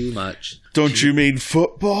 too much. Don't you mean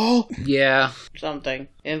football? Yeah, something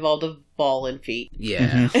involved a ball and feet.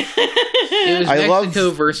 Yeah. It was Mexico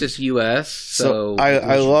versus U.S. So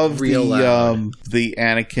I love the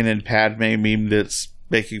Anakin and Padme meme that's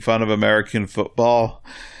making fun of American football.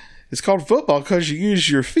 It's called football because you use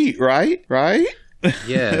your feet, right? Right?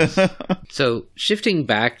 Yes. So shifting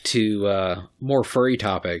back to more furry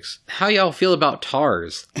topics, how y'all feel about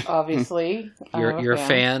TARS? Obviously, you're a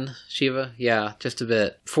fan, Shiva. Yeah, just a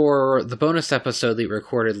bit. For the bonus episode that we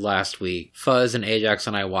recorded last week, Fuzz and Ajax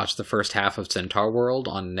and I watched the first half of Centaur World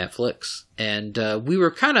on Netflix, and we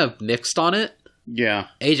were kind of mixed on it. Yeah.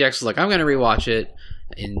 Ajax was like, I'm going to rewatch it.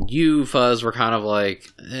 And you, Fuzz, were kind of like,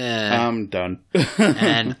 I'm done.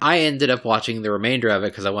 And I ended up watching the remainder of it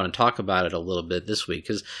because I want to talk about it a little bit this week.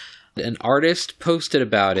 Because an artist posted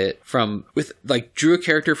about it drew a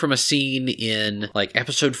character from a scene in, like,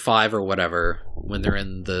 episode 5 or whatever, when they're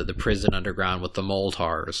in the prison underground with the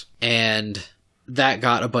Moltars. And that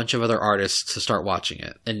got a bunch of other artists to start watching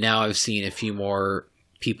it. And now I've seen a few more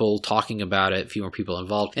people talking about it, a few more people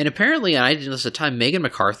involved. And apparently, and I didn't know this at the time, Megan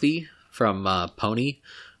McCarthy from Pony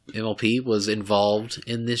MLP is involved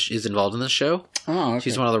in this show. Oh, okay.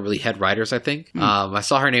 She's one of the really head writers, I think. I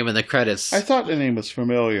saw her name in the credits. I thought the name was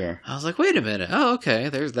familiar. I was like, wait a minute. Oh, okay,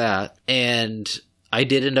 there's that. And I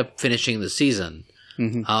did end up finishing the season.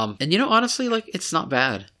 Mm-hmm. And honestly, like, it's not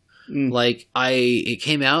bad. Like, it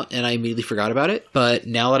came out and I immediately forgot about it. But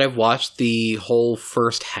now that I've watched the whole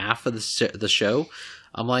first half of the show,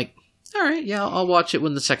 I'm like, all right, yeah, I'll watch it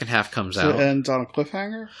when the second half comes out. So it ends on a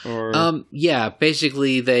cliffhanger? Or? Yeah,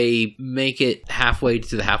 basically they make it halfway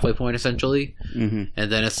to the halfway point, essentially. Mm-hmm.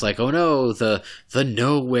 And then it's like, oh no, the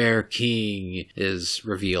Nowhere King is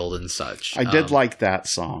revealed and such. I did like that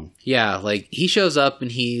song. Yeah, like, he shows up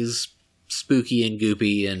and he's spooky and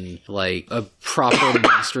goopy and, like, a proper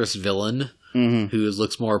monstrous villain. Mm-hmm. Who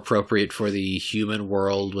looks more appropriate for the human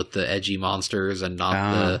world with the edgy monsters and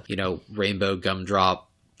not the, rainbow gumdrop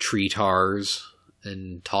tree tars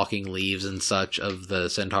and talking leaves and such of the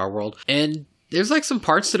Centaur world. And there's, like, some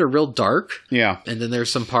parts that are real dark. Yeah. And then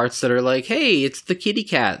there's some parts that are like, hey, it's the kitty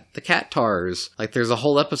cat, the cat tars. Like, there's a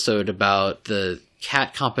whole episode about the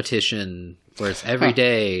cat competition where it's every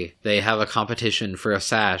day they have a competition for a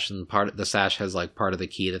sash, and the sash has, like, part of the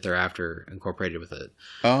key that they're after incorporated with it.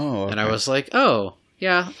 Oh, okay. And I was like, oh,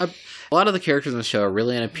 yeah, a lot of the characters in the show are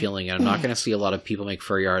really unappealing, and I'm not going to see a lot of people make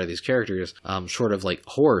furry art of these characters, short of, like,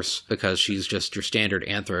 Horse, because she's just your standard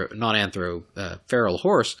feral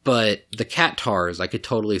horse. But the cat tars, I could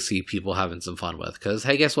totally see people having some fun with, because,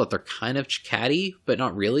 hey, guess what? They're kind of catty, but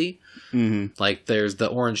not really. Mm-hmm. Like, there's the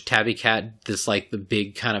orange tabby cat, this, like, the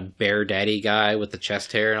big kind of bear daddy guy with the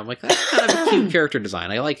chest hair, and I'm like, that's kind of a cute character design.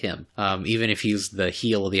 I like him, even if he's the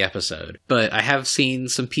heel of the episode. But I have seen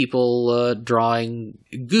some people drawing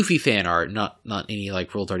goofy fan art, not any,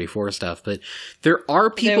 like, Rule 34 stuff, but there are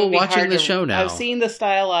people watching the show now. I've seen the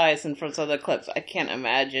stylized and from some of the clips. I can't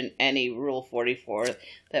imagine any Rule 44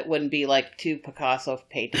 that wouldn't be like two Picasso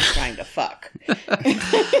paintings trying to fuck.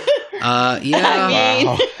 Yeah.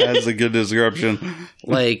 Wow, that's a good description.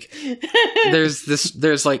 Like,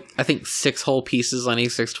 there's like, I think 6 whole pieces on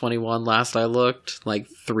E621 last I looked. Like,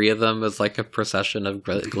 3 of them is like a procession of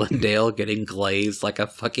Glendale getting glazed like a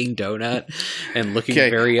fucking donut and looking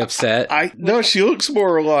very upset. No, she looks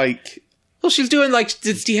more like... Well, she's doing like,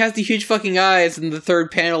 she has the huge fucking eyes, and the third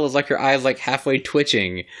panel is like her eyes like halfway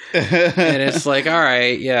twitching. And it's like, all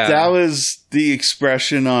right, yeah. That was the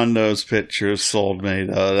expression on those pictures sold me,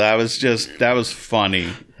 though. That was funny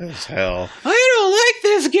as hell. I don't like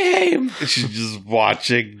this game! She's just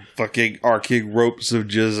watching fucking arcing ropes of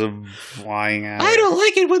jism flying out. I don't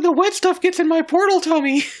like it when the wet stuff gets in my portal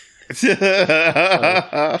tummy!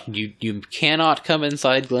 You cannot come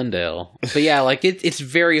inside Glendale. But yeah, like it's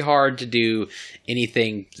very hard to do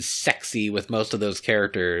anything sexy with most of those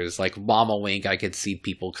characters. Like Mama Wink, I could see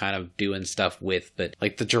people kind of doing stuff with, but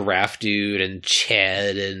like the giraffe dude and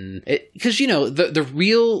Ched and because the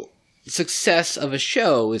real success of a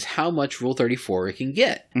show is how much Rule 34 it can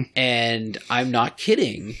get. And I'm not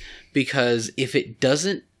kidding, because if it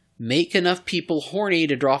doesn't make enough people horny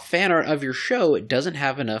to draw fan art of your show, it doesn't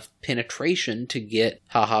have enough penetration to get,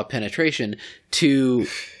 penetration, to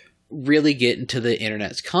really get into the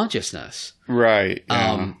internet's consciousness. Right.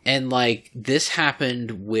 Yeah. And like, this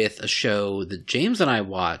happened with a show that James and I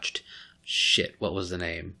watched. Shit, what was the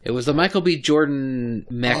name? It was the Michael B. Jordan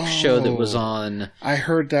mech show that was on... I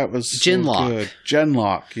heard that was Genlock. So good.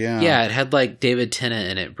 Genlock, yeah. Yeah, it had like David Tennant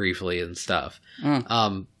in it briefly and stuff.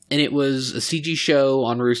 And it was a CG show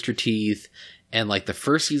on Rooster Teeth, and like the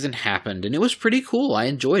first season happened, and it was pretty cool. I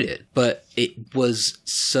enjoyed it, but it was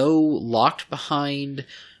so locked behind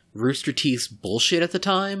Rooster Teeth's bullshit at the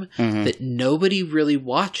time that nobody really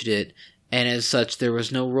watched it, and as such, there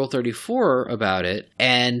was no Rule 34 about it,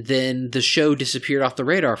 and then the show disappeared off the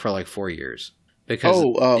radar for like 4 years. Because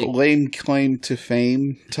lame claim to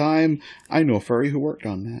fame time. I know a furry who worked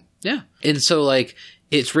on that. Yeah. And so like...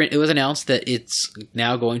 It was announced that it's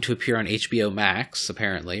now going to appear on HBO Max,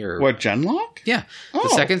 apparently. Or what, Genlock? Yeah. The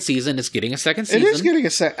second season is getting a second season. It is getting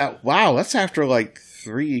a wow, that's after like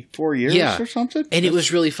 3-4 years or something? And it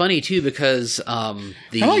was really funny, too, because kind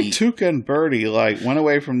of like Tuca and Birdie went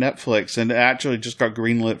away from Netflix and actually just got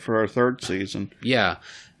greenlit for a 3rd season. Yeah.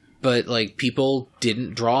 But, like, people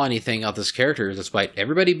didn't draw anything out this character, despite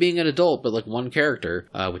everybody being an adult, but, like, one character,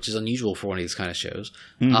 which is unusual for one of these kind of shows.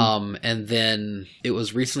 And then it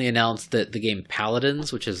was recently announced that the game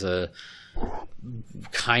Paladins, which is a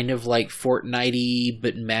kind of like Fortnite-y,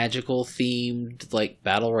 but magical themed, like,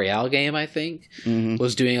 battle royale game, I think,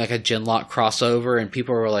 was doing, like, a Genlock crossover, and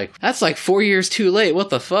people were like, that's like 4 years too late, what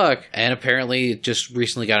the fuck? And apparently it just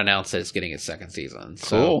recently got announced that it's getting its 2nd season.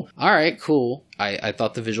 Cool. So, alright, cool. I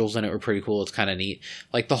thought the visuals in it were pretty cool. It's kind of neat.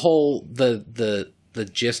 Like, the whole, the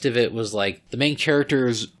gist of it was, like, the main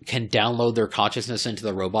characters can download their consciousness into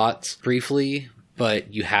the robots briefly,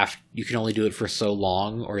 but you can only do it for so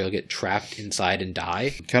long, or you'll get trapped inside and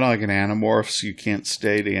die. Kind of like an Animorph, so you can't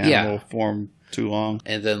stay the animal form too long.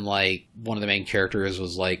 And then, like, one of the main characters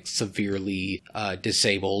was, like, severely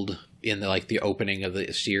disabled in the opening of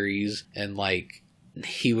the series, and, like,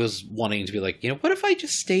 he was wanting to be like, what if I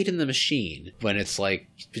just stayed in the machine? When it's like,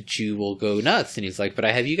 but you will go nuts. And he's like, but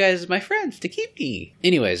I have you guys as my friends to keep me.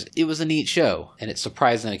 Anyways, it was a neat show, and it's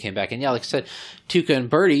surprising that it came back. And yeah, like I said, Tuca and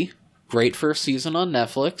Birdie, great first season on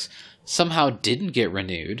Netflix, somehow didn't get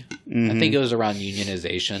renewed. I think it was around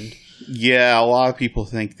unionization. Yeah, a lot of people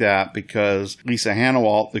think that because Lisa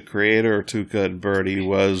Hanawalt, the creator of Tuca and Birdie,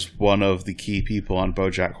 was one of the key people on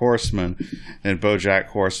BoJack Horseman, and BoJack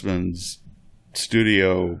Horseman's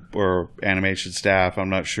studio or animation staff, I'm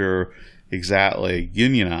not sure exactly,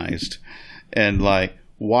 unionized. And like,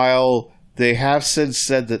 while they have since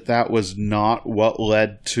said that was not what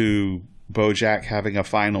led to BoJack having a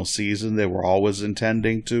final season, they were always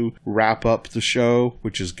intending to wrap up the show,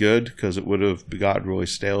 which is good because it would have gotten really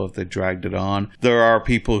stale if they dragged it on. There are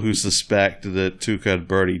people who suspect that Tuca and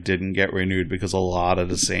Birdie didn't get renewed because a lot of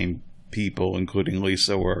the same people, including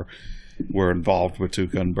Lisa, were involved with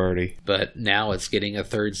Tuca and Birdie. But now it's getting a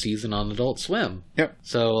 3rd season on Adult Swim. Yep.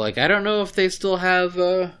 So, like, I don't know if they still have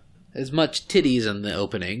as much titties in the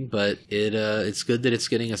opening, but it's good that it's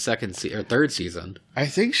getting a 3rd season. I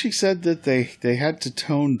think she said that they had to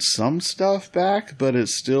tone some stuff back, but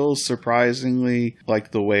it's still surprisingly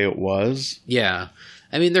like the way it was. Yeah.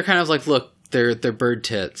 I mean, they're kind of like, look, they're bird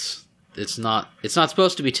tits. It's not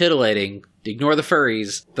supposed to be titillating. Ignore the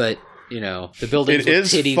furries, but the buildings with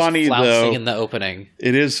titties flouncing in the opening.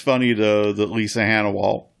 It is funny, though, that Lisa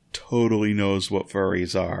Hanawalt totally knows what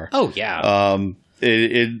furries are. Oh, yeah.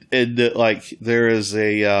 Like there is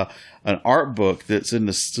an art book that's in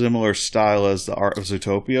the similar style as the Art of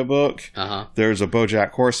Zootopia book. There's a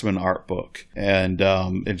BoJack Horseman art book, and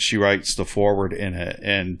she writes the foreword in it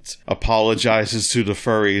and apologizes to the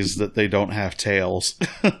furries that they don't have tails.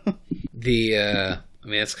 I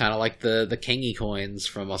mean, it's kind of like the Kangi coins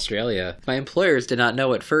from Australia. My employers did not know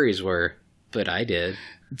what furries were, but I did.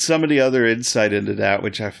 Some of the other insight into that,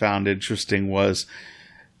 which I found interesting, was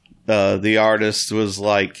the artist was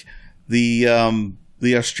like, the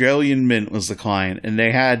Australian Mint was the client, and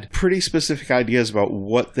they had pretty specific ideas about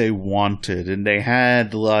what they wanted, and they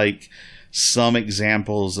had like some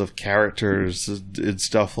examples of characters and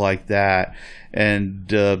stuff like that. And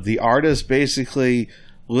the artist basically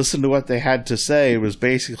listened to what they had to say. It was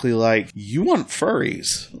basically like, you want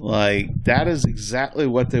furries. Like, that is exactly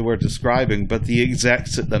what they were describing, but the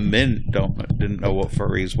execs at the Mint didn't know what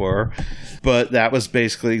furries were. But that was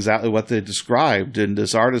basically exactly what they described, and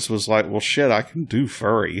this artist was like, well, shit, I can do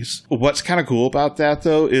furries. What's kind of cool about that,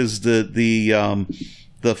 though, is the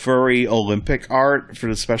furry Olympic art for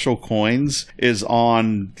the special coins is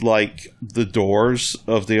on, like, the doors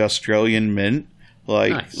of the Australian Mint.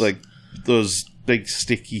 Like, nice. Like those big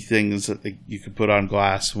sticky things that you could put on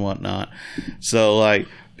glass and whatnot. So, like,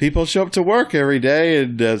 people show up to work every day,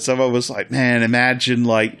 and someone was like, man, imagine,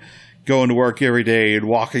 like, going to work every day and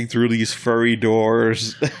walking through these furry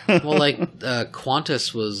doors. Well, like,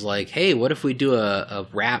 Qantas was like, hey, what if we do a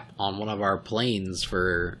wrap on one of our planes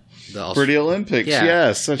for the Olympics? Yeah.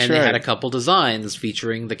 Yes, that's and right. And they had a couple designs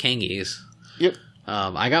featuring the Kangis. Yep.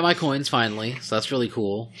 I got my coins finally, so that's really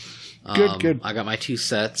cool. Good. I got my 2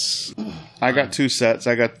 sets. I got 2 sets.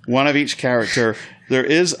 I got one of each character. There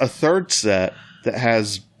is a third set that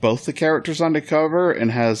has both the characters on the cover and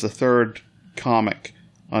has a third comic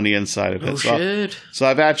on the inside of it. Oh, shit. So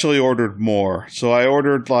I've actually ordered more. So I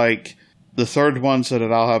ordered, like, the third one so that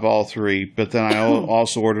I'll have all 3, but then I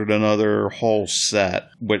also ordered another whole set,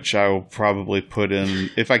 which I will probably put in,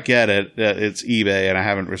 if I get it, it's eBay and I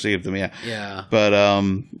haven't received them yet. Yeah. But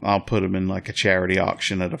I'll put them in, like, a charity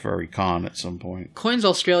auction at a furry con at some point. Coins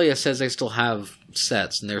Australia says they still have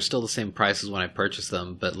sets, and they're still the same price as when I purchased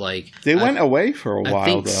them, but, like... They went away for a while, I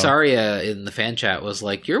think though. Saria in the fan chat was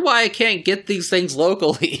like, you're why I can't get these things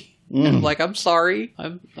locally. And I'm like, I'm sorry.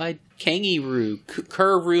 I Kangaroo,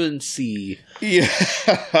 Kuru and C. Yeah.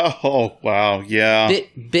 Oh, wow. Yeah.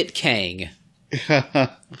 Bit Kang.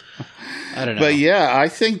 I don't know. But yeah, I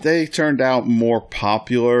think they turned out more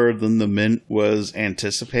popular than the Mint was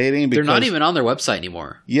anticipating. They're not even on their website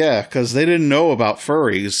anymore. Yeah, because they didn't know about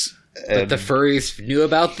furries. But the furries knew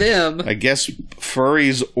about them. I guess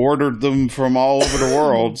furries ordered them from all over the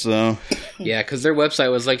world, so... Yeah, because their website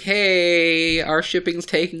was like, hey, our shipping's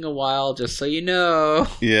taking a while, just so you know.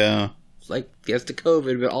 Yeah. It's like, yes to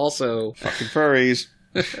COVID, but also... Fucking furries.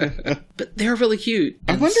 But they're really cute.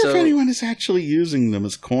 I wonder if anyone is actually using them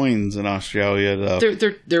as coins in Australia, though.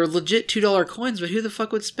 They're legit $2 coins, but who the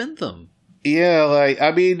fuck would spend them? Yeah, like,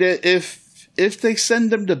 I mean, if they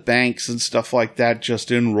send them to banks and stuff like that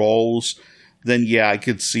just in rolls, then yeah, I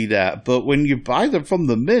could see that. But when you buy them from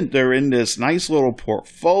the Mint, they're in this nice little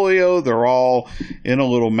portfolio. They're all in a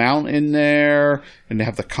little mount in there, and they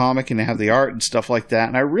have the comic and they have the art and stuff like that.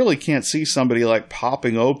 And I really can't see somebody like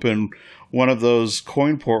popping open one of those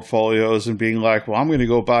coin portfolios and being like, well, I'm going to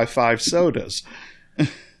go buy 5 sodas.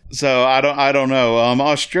 So I don't know.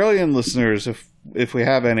 Australian listeners, if we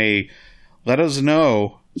have any, let us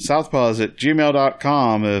know.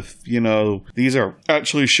 Southpaws@gmail.com if, these are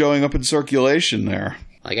actually showing up in circulation there.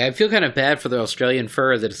 Like, I feel kind of bad for the Australian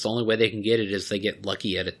fur that it's the only way they can get it is they get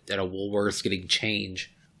lucky at a Woolworths getting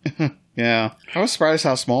change. Yeah. I was surprised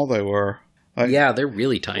how small they were. Yeah, they're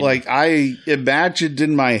really tiny. Like, I imagined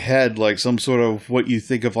in my head, like, some sort of what you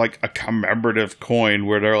think of, like, a commemorative coin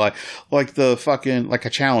where they're like the fucking, like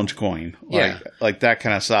a challenge coin. Like that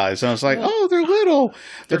kind of size. And I was like, oh, they're little.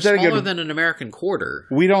 They're smaller than an American quarter.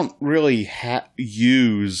 We don't really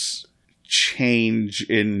use change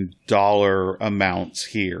in dollar amounts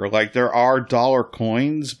here. Like, there are dollar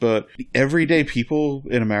coins, but everyday people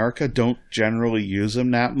in America don't generally use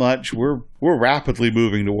them that much. We're rapidly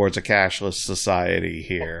moving towards a cashless society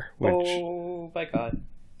here, which oh my god,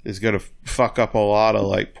 is going to fuck up a lot of,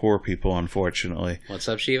 like, poor people, unfortunately. What's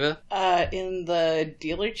up, Shiva? In the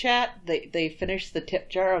dealer chat, they finished the tip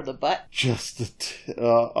jar of the butt. Just the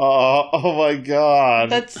oh my god,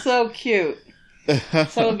 that's so cute.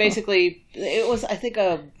 Someone basically, it was, I think,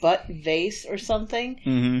 a butt vase or something,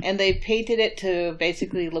 and they painted it to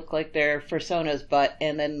basically look like their Fursona's butt,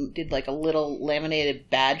 and then did like a little laminated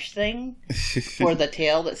badge thing for the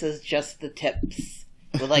tail that says just the tips.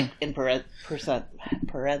 With in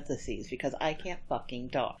parentheses, because I can't fucking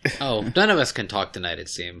talk. Oh, none of us can talk tonight, it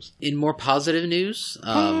seems. In more positive news...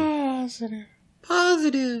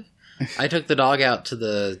 Positive. I took the dog out to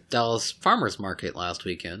the Dallas Farmers Market last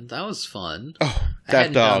weekend. That was fun. Oh, I that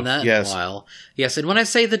hadn't dog. done that in a while. Yes, and when I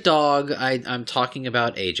say the dog, I'm talking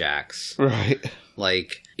about Ajax. Right.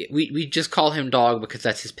 We just call him Dog because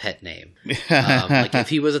that's his pet name. If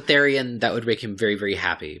he was a Therian, that would make him very, very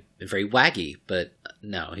happy and very waggy. But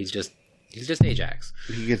no, he's just Ajax.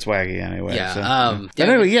 He gets waggy anyway. Yeah. So. But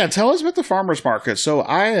anyway, tell us about the farmer's market. So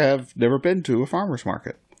I have never been to a farmer's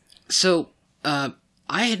market. So,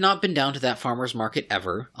 I had not been down to that farmer's market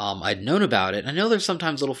ever. I'd known about it. I know there's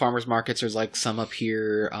sometimes little farmer's markets. There's some up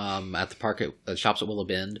here at the park at shops at Willow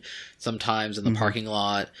Bend. Sometimes in the parking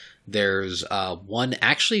lot. There's one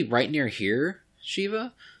actually right near here,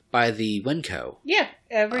 Shiva, by the Winco. Yeah,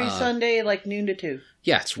 every Sunday noon to 2.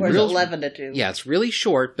 Yeah, it's or 11 to 2. Yeah, it's really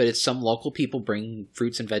short, but it's some local people bring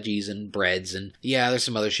fruits and veggies and breads, and there's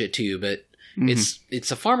some other shit too. But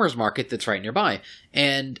it's a farmer's market that's right nearby,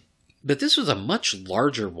 But this was a much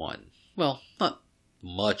larger one. Well, not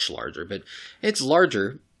much larger, but it's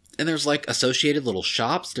larger. And there's associated little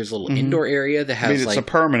shops. There's a little indoor area that has it's a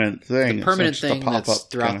permanent thing. A permanent thing that's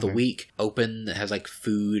throughout kind of the week open that has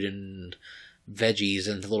food and veggies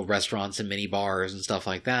and little restaurants and mini bars and stuff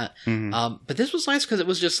like that. But this was nice because it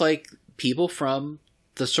was just people from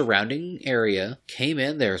the surrounding area came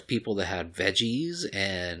in. There's people that had veggies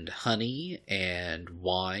and honey and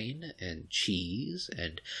wine and cheese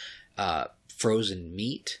and frozen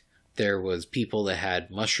meat. There was people that had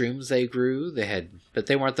mushrooms they grew. But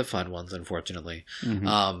they weren't the fun ones, unfortunately.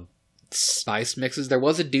 Spice mixes. There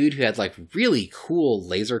was a dude who had really cool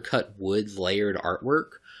laser cut wood layered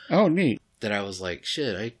artwork. Oh, neat. That I was like,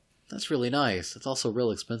 shit, that's really nice. It's also real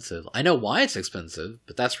expensive. I know why it's expensive,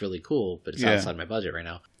 but that's really cool. But it's outside my budget right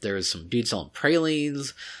now. There was some dude selling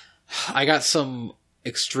pralines. I got some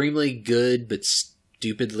extremely good but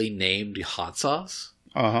stupidly named hot sauce.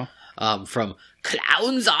 From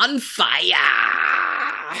Clowns on Fire.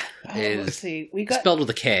 Let's see. We got spelled with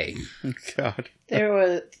a K. God. There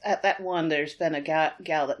was at that one. There's been a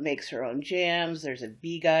gal that makes her own jams. There's a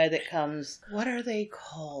bee guy that comes. What are they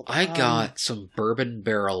called? I got some bourbon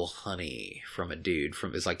barrel honey from a dude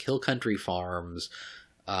it's Hill Country Farms.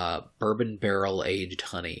 Bourbon barrel aged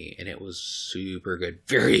honey, and it was super good.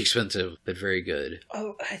 Very expensive, but very good.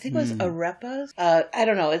 Oh, I think it was arepas. I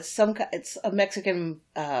don't know. It's a Mexican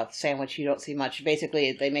sandwich you don't see much.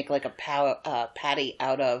 Basically, they make a patty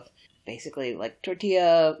out of basically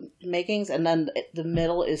tortilla makings, and then the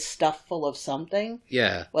middle is stuffed full of something.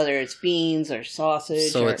 Yeah, whether it's beans or sausage.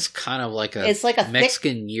 So it's kind of it's like a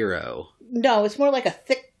Mexican gyro. No, it's more like a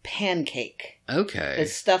thick pancake. Okay.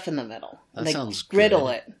 There's stuff in the middle. That sounds griddle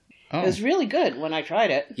good. it. Oh. It was really good when I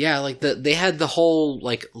tried it. Yeah, they had the whole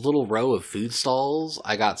little row of food stalls.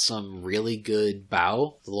 I got some really good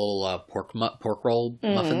bao, the little pork roll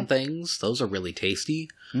muffin things. Those are really tasty.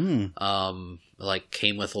 Came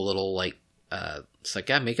with a little it's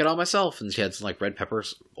make it all myself, and she had some red pepper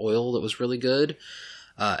oil that was really good.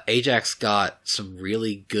 Ajax got some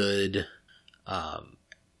really good.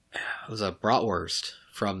 It was a bratwurst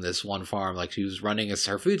from this one farm. She was running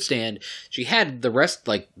her food stand. She had the rest,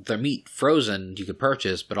 the meat frozen you could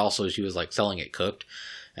purchase, but also she was selling it cooked,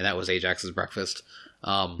 and that was Ajax's breakfast.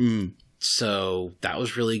 So that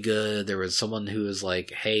was really good. There was someone who was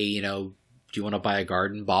hey, do you want to buy a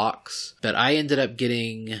garden box? But I ended up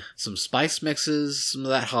getting some spice mixes, some of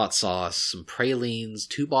that hot sauce, some pralines,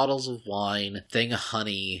 2 bottles of wine, thing of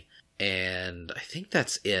honey, and I think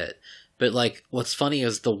that's it. But what's funny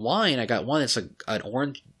is the wine, I got one, it's an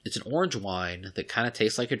orange wine that kind of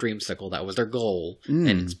tastes like a dreamsicle. That was their goal. And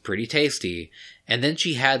it's pretty tasty. And then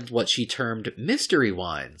she had what she termed mystery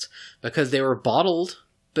wines because they were bottled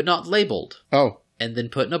but not labeled. Oh. And then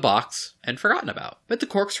put in a box and forgotten about. But the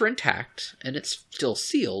corks were intact and it's still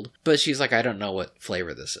sealed. But she's like, I don't know what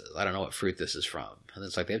flavor this is. I don't know what fruit this is from. And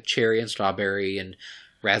it's they have cherry and strawberry and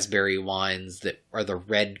raspberry wines that are the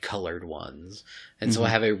red colored ones. And so I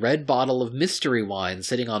have a red bottle of mystery wine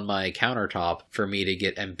sitting on my countertop for me to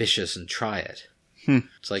get ambitious and try it.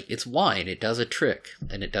 It's it's wine. It does a trick,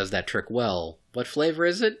 and it does that trick well. What flavor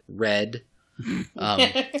is it? Red.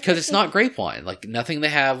 Because it's not grape wine. Nothing they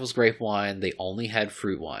have was grape wine. They only had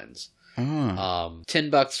fruit wines.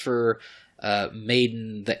 $10 for made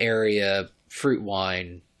in the area fruit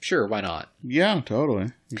wine. Sure, why not? Yeah, totally.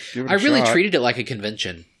 I really treated it like a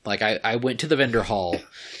convention. I went to the vendor hall,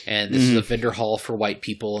 and this is a vendor hall for white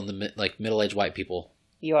people and the middle-aged white people.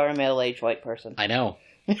 You are a middle-aged white person. I know.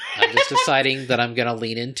 I'm just deciding that I'm going to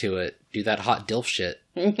lean into it. Do that hot DILF shit.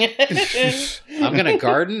 I'm I'm going to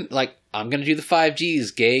garden, like, I'm going to do the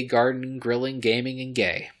 5Gs, gay, garden, grilling, gaming, and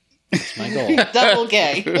gay. That's my goal. Double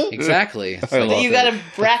gay. Exactly. I love You got a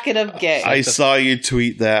bracket of gay. I saw you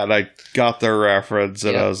tweet that, and I got the reference,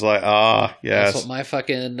 and Yep. I was like, yes. That's what my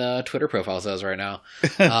fucking Twitter profile says right now.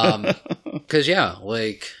 Because, yeah,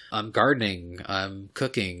 like, I'm gardening, I'm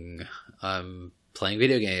cooking, I'm playing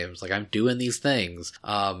video games, like, I'm doing these things.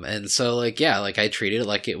 And so, like, yeah, like, I treated it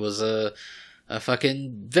like it was a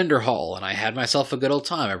fucking vendor hall, and I had myself a good old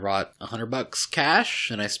time. I brought $100 cash,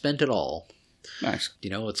 and I spent it all. Nice. You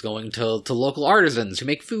know, it's going to local artisans who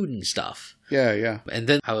make food and stuff. Yeah. And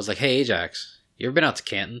then I was like, hey, Ajax, you ever been out to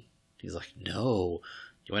Canton? He's like, no.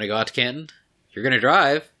 You want to go out to Canton? You're going to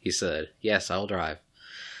drive? He said, yes, I'll drive.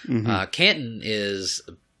 Mm-hmm. Canton is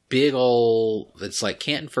a big old... It's like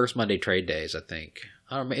Canton First Monday Trade Days, I think.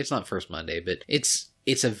 It's not First Monday, but it's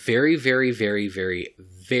a very, very, very, very,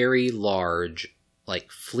 very large,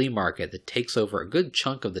 like, flea market that takes over a good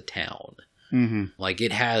chunk of the town. Mm-hmm. Like,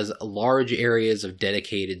 it has large areas of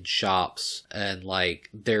dedicated shops, and, like,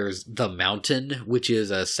 there's the mountain, which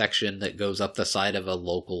is a section that goes up the side of a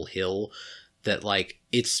local hill that, like,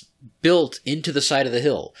 it's built into the side of the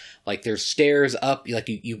hill. Like, there's stairs up, like,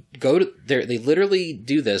 you go to, they literally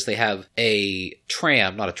do this. They have a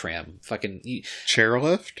tram, not a tram,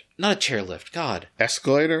 Chairlift? not a chairlift, God.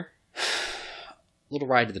 Escalator? Little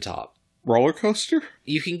ride to the top. Roller coaster?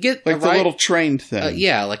 You can get Like a the ride, little train thing.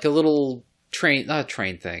 yeah, like a little train, not a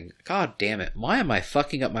train thing. God damn it. Why am I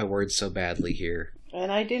fucking up my words so badly here?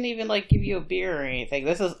 And I didn't even, like, give you a beer or anything.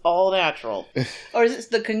 This is all natural. Or is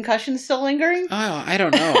the concussion still lingering? Oh, I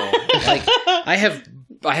don't know. Like,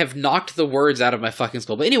 I have knocked the words out of my fucking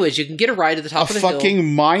skull. But anyways, you can get a ride to the top A of the fucking hill.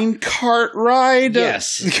 minecart ride?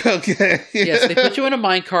 Yes. Okay. Yes, they put you in a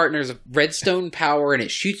minecart and there's a redstone power and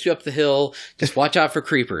it shoots you up the hill. Just watch out for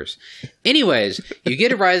creepers. Anyways, you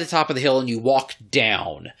get a ride to the top of the hill and you walk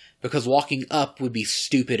down. Because walking up would be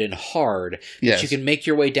stupid and hard. Yes. But you can make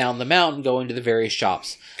your way down the mountain going to the various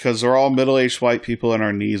shops. Because they're all middle-aged white people and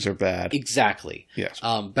our knees are bad. Exactly. Yes.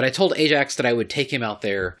 But I told Ajax that I would take him out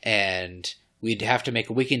there and we'd have to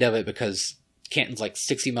make a weekend of it because Canton's like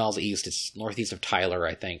 60 miles east. It's northeast of Tyler,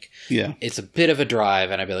 I think. Yeah. It's a bit of a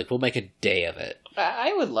drive, and I'd be like, we'll make a day of it.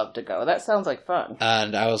 I would love to go. That sounds like fun.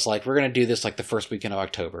 And I was like, we're going to do this like the first weekend of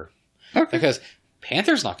October. Okay. Because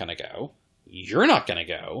Panther's not going to go. You're not going to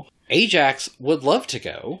go. Ajax would love to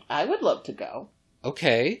go. I would love to go.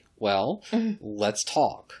 Okay, well, let's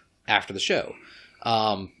talk after the show.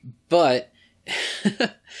 But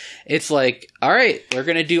it's like, all right, we're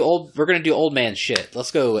gonna do old man shit.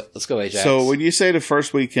 Let's go, Ajax. So when you say the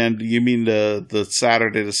first weekend, you mean the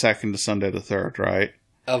Saturday the 2nd to Sunday the 3rd, right?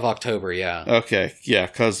 Of October, yeah. Okay, yeah,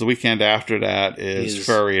 because the weekend after that is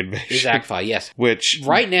Furry Invasion. Is ACFI, yes. Which,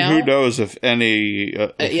 right now, who knows if any...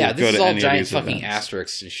 yeah, this is all giant fucking events.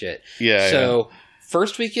 asterisks and shit. Yeah, so,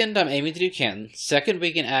 first weekend, I'm aiming to do Canton. Second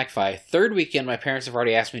weekend, ACFI. Third weekend, my parents have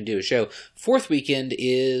already asked me to do a show. Fourth weekend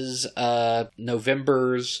is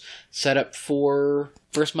November's setup for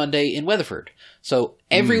First Monday in Weatherford. So,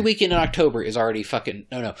 every weekend in October is already fucking...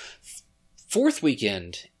 No. Fourth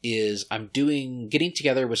weekend is I'm getting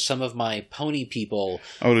together with some of my pony people.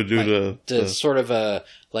 Oh, to do the sort of a,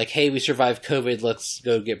 like, hey, we survived COVID, let's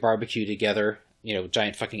go get barbecue together. You know,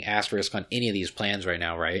 giant fucking asterisk on any of these plans right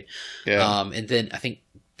now, right? Yeah. And then I think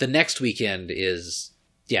the next weekend is,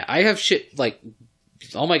 yeah, I have shit, like,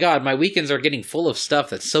 oh my god, my weekends are getting full of stuff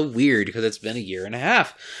that's so weird because it's been a year and a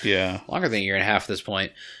half. Yeah. Longer than a year and a half at this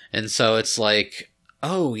point. And so it's like,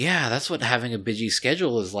 oh, yeah, that's what having a busy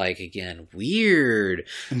schedule is like again. Weird.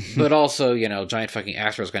 But also, you know, giant fucking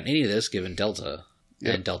asterisk on any of this given Delta.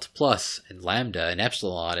 Yep. And Delta Plus, and Lambda, and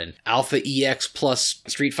Epsilon, and Alpha EX plus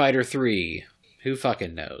Street Fighter 3. Who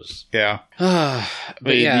fucking knows? Yeah.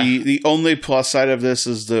 But yeah. The only plus side of this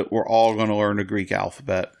is that we're all going to learn the Greek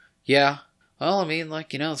alphabet. Yeah. Well, I mean,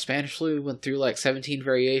 like, you know, Spanish flu went through like 17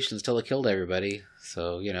 variations till it killed everybody.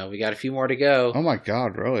 So, you know, we got a few more to go. Oh my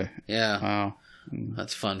god, really? Yeah. Wow.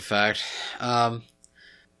 That's a fun fact.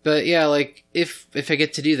 But yeah, like, if I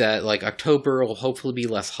get to do that, like, October will hopefully be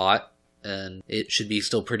less hot, and it should be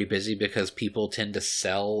still pretty busy because people tend to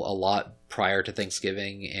sell a lot prior to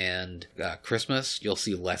Thanksgiving and Christmas. You'll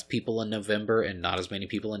see less people in November and not as many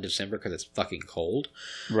people in December because it's fucking cold.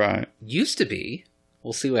 Right. Used to be.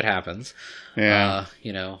 We'll see what happens. Yeah.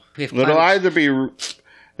 You know. It'll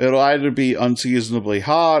either be unseasonably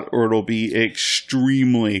hot or it'll be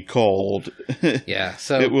extremely cold. Yeah.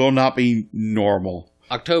 So it will not be normal.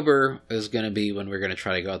 October is going to be when we're going to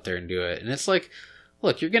try to go out there and do it. And it's like,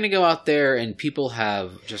 look, you're going to go out there and people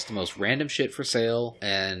have just the most random shit for sale.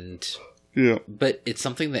 And yeah, but it's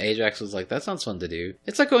something that Ajax was like, that sounds fun to do.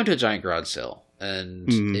 It's like going to a giant garage sale.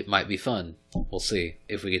 and it might be fun. We'll see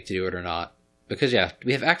if we get to do it or not. Because, yeah,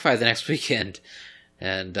 we have Act 5 the next weekend,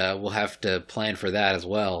 and we'll have to plan for that as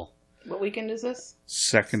well. What weekend is this?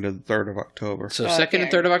 2nd and 3rd of October. So 2nd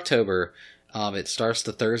and 3rd of October, it starts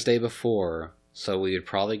the Thursday before, so we would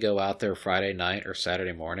probably go out there Friday night or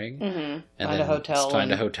Saturday morning. And find a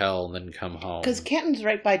hotel and then come home. Because Canton's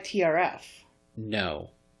right by TRF.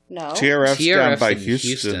 No. TRF's down by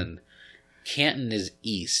Houston. Canton is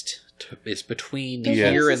east. It's between There's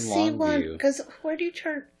here a and Longview. Because where do you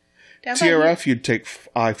turn? Down TRF, you'd take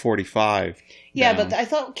I-45. Yeah, down. but I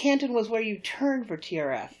thought Canton was where you turn for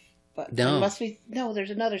TRF. But No. it must be. No, there's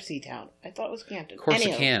another sea town. I thought it was Canton.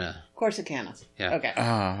 Corsicana. Corsicana. Yeah. Okay.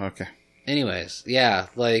 Okay. Anyways, yeah,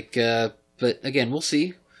 but again, we'll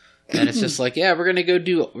see. And it's just like, yeah, we're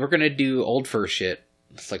gonna do old fur shit.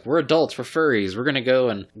 It's like, we're adults, we're furries, we're gonna go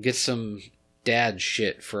and get some dad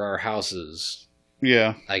shit for our houses.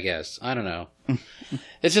 Yeah. I guess. I don't know.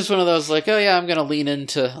 It's just one of those, like, oh yeah, I'm gonna lean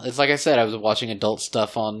into, it's like I said, I was watching adult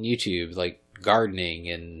stuff on YouTube, like gardening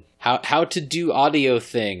and how to do audio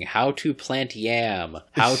thing, how to plant yam,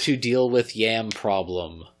 how to deal with yam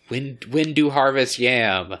problem, when do harvest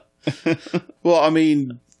yam. Well, I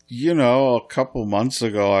mean, a couple months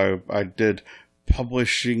ago, I did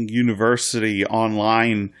Publishing University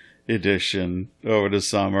online edition over the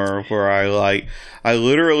summer, where I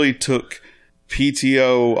literally took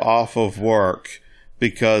PTO off of work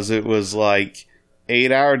because it was like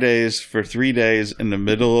 8-hour days for 3 days in the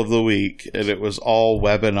middle of the week, and it was all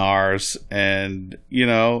webinars, and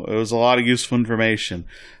it was a lot of useful information.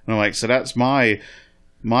 And I'm like, so that's my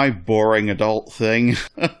boring adult thing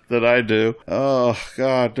that I do. Oh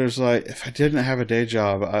God, there's if I didn't have a day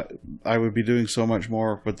job, I would be doing so much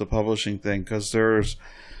more with the publishing thing, because there's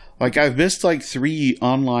I've missed 3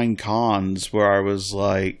 online cons where I was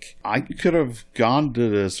like, I could have gone to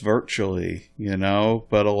this virtually,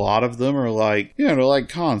 but a lot of them are they're like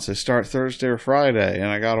cons. They start Thursday or Friday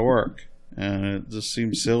and I gotta work. And it just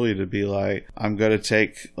seems silly to be like, I'm going to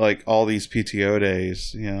take all these PTO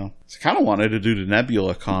days, I kind of wanted to do the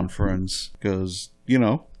Nebula conference because,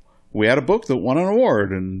 we had a book that won an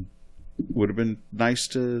award and would have been nice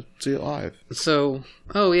to see it live. So,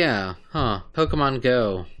 oh yeah, Pokemon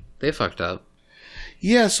Go. They fucked up.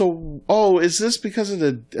 Yeah, so, is this because of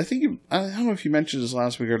I don't know if you mentioned this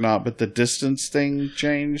last week or not, but the distance thing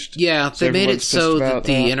changed? Yeah, they made it so that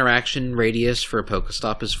the that? interaction radius for a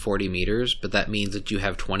Pokestop is 40 meters, but that means that you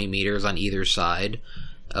have 20 meters on either side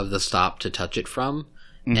of the stop to touch it from,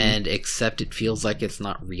 and except it feels like it's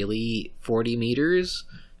not really 40 meters,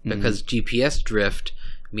 because GPS drift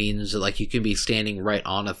means that you can be standing right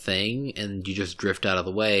on a thing, and you just drift out of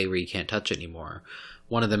the way where you can't touch it anymore.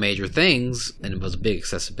 One of the major things, and it was a big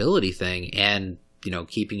accessibility thing, and,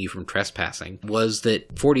 keeping you from trespassing, was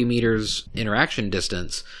that 40 meters interaction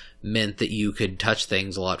distance meant that you could touch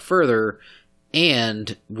things a lot further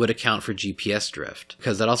and would account for GPS drift.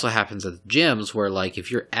 Because that also happens at gyms where,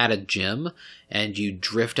 if you're at a gym and you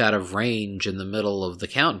drift out of range in the middle of the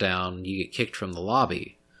countdown, you get kicked from the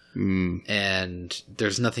lobby. And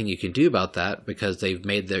there's nothing you can do about that because they've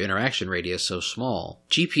made the interaction radius so small.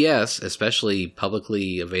 GPS, especially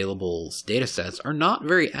publicly available data sets, are not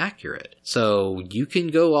very accurate. So you can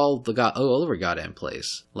go all over goddamn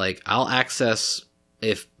place. I'll access,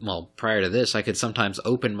 prior to this, I could sometimes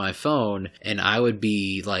open my phone and I would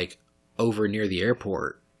be over near the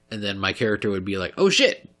airport, and then my character would be like, oh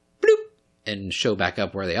shit, bloop, and show back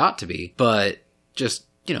up where they ought to be. But just,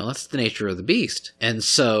 that's the nature of the beast. And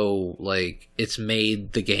so, it's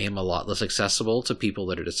made the game a lot less accessible to people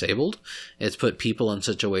that are disabled. It's put people in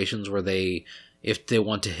situations where if they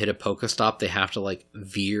want to hit a Pokestop, they have to,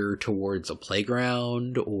 veer towards a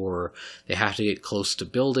playground, or they have to get close to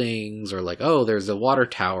buildings, or there's a water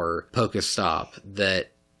tower Pokestop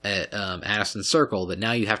that at Addison Circle that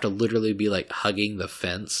now you have to literally be, hugging the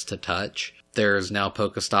fence to touch. There's now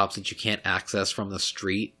Pokestops that you can't access from the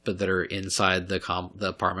street, but that are inside the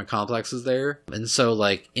apartment complexes there. And so,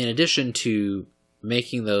 in addition to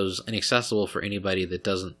making those inaccessible for anybody that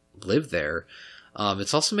doesn't live there,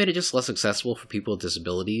 it's also made it just less accessible for people with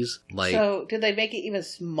disabilities. So, did they make it even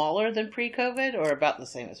smaller than pre-COVID, or about the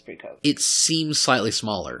same as pre-COVID? It seems slightly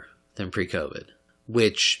smaller than pre-COVID,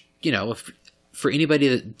 which, for anybody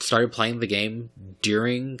that started playing the game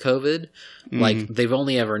during COVID, they've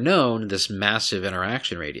only ever known this massive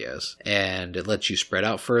interaction radius, and it lets you spread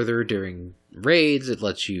out further during raids. It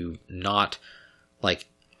lets you not,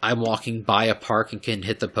 I'm walking by a park and can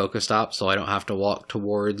hit the Pokestop, so I don't have to walk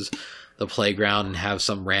towards the playground and have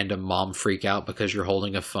some random mom freak out because you're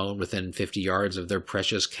holding a phone within 50 yards of their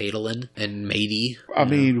precious Caitlin and matey. I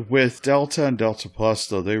mean, with Delta and Delta Plus,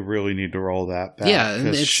 though, they really need to roll that back. Yeah, and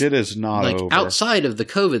because shit is not like over. outside of the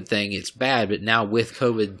COVID thing, it's bad, but now with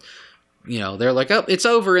COVID, they're like, oh, it's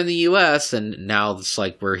over in the U.S., and now it's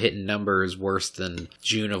like we're hitting numbers worse than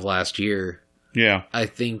June of last year. Yeah. I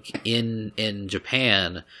think in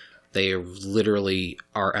Japan, they literally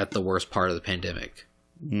are at the worst part of the pandemic.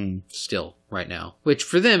 Still, right now. Which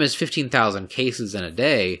for them is 15,000 cases in a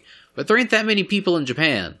day, but there ain't that many people in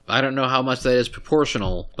Japan. I don't know how much that is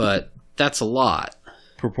proportional, but that's a lot.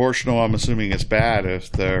 Proportional, I'm assuming it's bad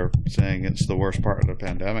if they're saying it's the worst part of the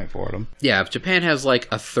pandemic for them. Yeah, if Japan has like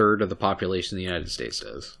a third of the population the United States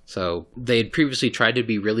does. So they had previously tried to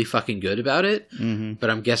be really fucking good about it,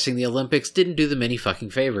 but I'm guessing the Olympics didn't do them any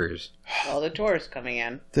fucking favors. All the tourists coming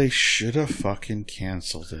in. They should have fucking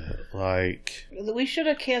canceled it. Like, we should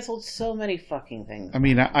have canceled so many fucking things. I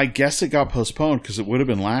mean, I guess it got postponed because it would have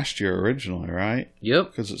been last year originally, right?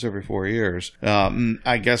 Yep. Because it's every 4 years.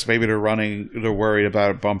 I guess maybe they're worried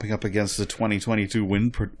about it bumping up against the 2022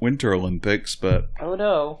 Winter Olympics, but... Oh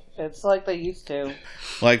no, it's like they used to.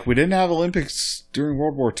 Like, we didn't have Olympics during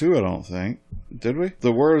World War II, I don't think. Did we?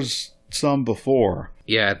 There was some before.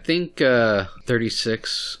 Yeah, I think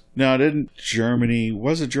 36... No, didn't Germany...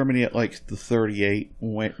 Was it Germany at, like, the 38?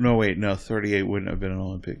 No, 38 wouldn't have been an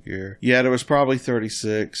Olympic year. Yeah, there was probably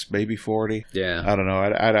 36, maybe 40. Yeah. I don't know.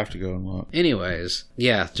 I'd have to go and look. Anyways,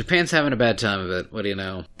 yeah, Japan's having a bad time of it. What do you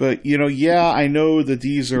know? But, yeah, I know that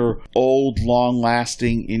these are old,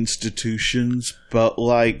 long-lasting institutions, but,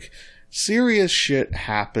 like, serious shit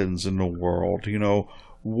happens in the world.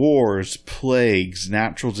 Wars, plagues,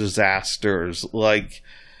 natural disasters, like...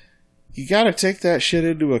 You gotta take that shit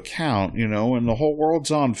into account, and the whole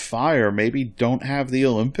world's on fire. Maybe don't have the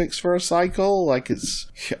Olympics for a cycle. Like,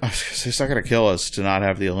 it's not gonna kill us to not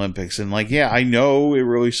have the Olympics. And, like, yeah, I know it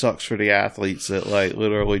really sucks for the athletes that, like,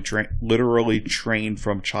 literally train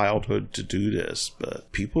from childhood to do this.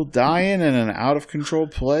 But people dying in an out-of-control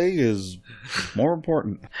plague is more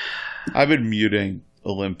important. I've been muting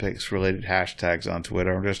Olympics-related hashtags on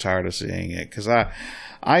Twitter. I'm just tired of seeing it. Because I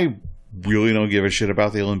really don't give a shit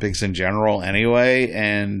about the Olympics in general anyway,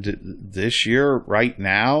 and this year, right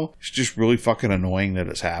now, it's just really fucking annoying that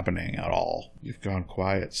it's happening at all. You've gone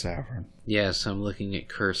quiet, Saffron. Yes, I'm looking at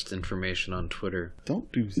cursed information on Twitter.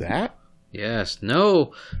 Don't do that. Yes,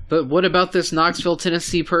 no, but what about this Knoxville,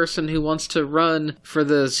 Tennessee person who wants to run for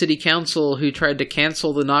the city council who tried to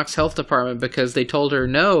cancel the Knox Health Department because they told her,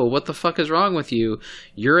 no, what the fuck is wrong with you?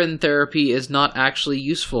 Urine therapy is not actually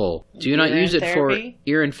useful. Do not use it for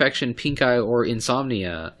ear infection, pink eye, or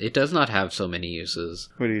insomnia. It does not have so many uses.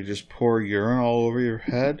 What, do you just pour urine all over your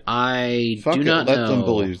head? I Fuck do it, not know. let them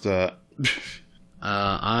believe that.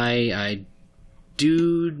 I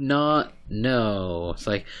do not know. It's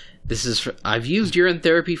like... I've used urine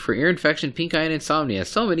therapy for ear infection, pink eye, and insomnia.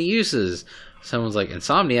 So many uses. Someone's like,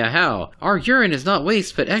 insomnia? How? Our urine is not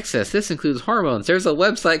waste, but excess. This includes hormones. There's a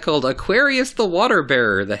website called Aquarius the Water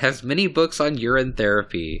Bearer that has many books on urine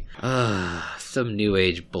therapy. Some new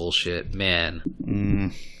age bullshit, man.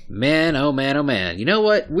 Man, oh man, oh man. You know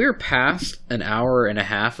what? We're past an hour and a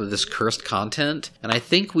half of this cursed content, and I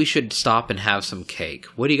think we should stop and have some cake.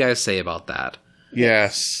 What do you guys say about that?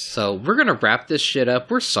 Yes. So we're going to wrap this shit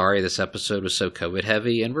up. We're sorry this episode was so COVID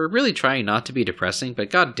heavy, and we're really trying not to be depressing, but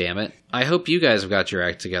god damn it. I hope you guys have got your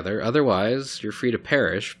act together. Otherwise, you're free to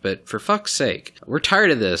perish, but for fuck's sake. We're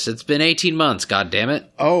tired of this. It's been 18 months, god damn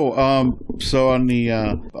it. So on the,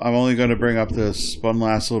 I'm only going to bring up this one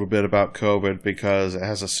last little bit about COVID because it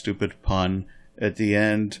has a stupid pun at the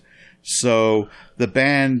end. So the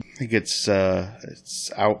band, I think it's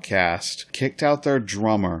Outkast, kicked out their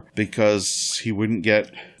drummer because he wouldn't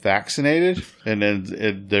get vaccinated, and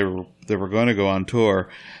then they were going to go on tour,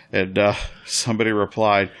 and somebody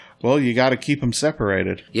replied, well, you got to keep them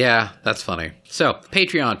separated. Yeah, that's funny. So,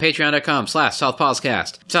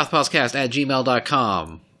 patreon.com/southpawscast,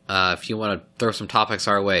 southpawscast@gmail.com. If you want to throw some topics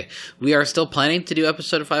our way. We are still planning to do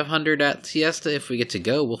episode 500 at Siesta. If we get to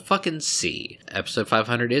go, we'll fucking see. Episode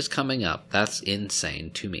 500 is coming up. That's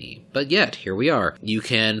insane to me. But yet, here we are. You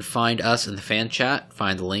can find us in the fan chat.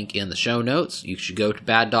 Find the link in the show notes. You should go to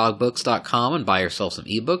baddogbooks.com and buy yourself some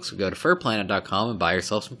ebooks, or go to furplanet.com and buy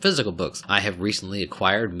yourself some physical books. I have recently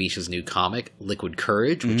acquired Misha's new comic, Liquid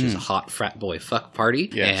Courage, which is a hot frat boy fuck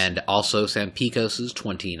party. Yes. And also Sam Picos'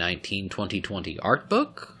 2019-2020 art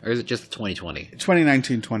book. Or is it just 2020? 2020?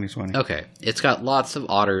 2019, 2020. Okay. It's got lots of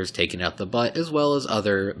otters taking out the butt, as well as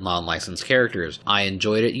other non-licensed characters. I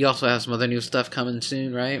enjoyed it. You also have some other new stuff coming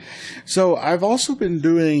soon, right? So I've also been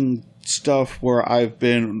doing stuff where I've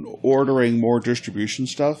been ordering more distribution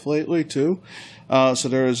stuff lately, too. So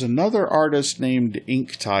there is another artist named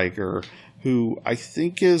Ink Tiger, who I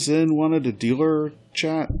think is in one of the dealer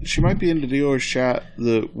chat. She might be in the dealer's chat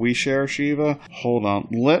that we share, Shiva. Hold on.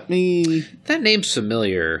 That name's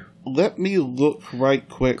familiar. Let me look right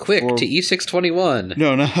quick. To E621.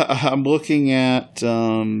 No, I'm looking at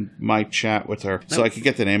my chat with her so I could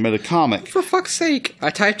get the name of the comic. For fuck's sake. I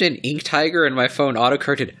typed in Ink Tiger and my phone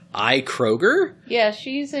auto-corrected I. Kroger? Yeah,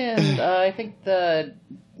 she's in, I think, the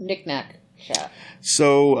Knick-Knack chat.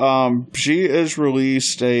 So she has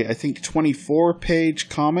released a, I think, 24-page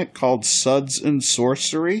comic called Suds and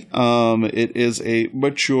Sorcery. It is a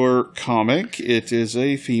mature comic. It is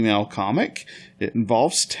a female comic. It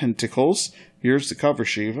involves tentacles. Here's the cover,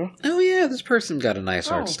 Shiva. Oh yeah, this person got a nice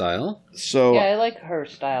art style. So yeah, I like her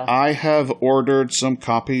style. I have ordered some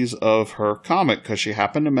copies of her comic because she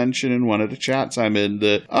happened to mention in one of the chats I'm in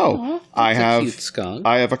that, I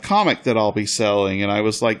have a comic that I'll be selling. And I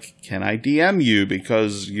was like, can I DM you?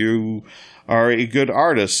 Because you are a good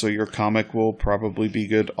artist, so your comic will probably be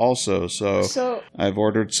good also. So I've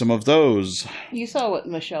ordered some of those. You saw what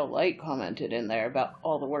Michelle Light commented in there about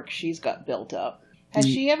all the work she's got built up. Has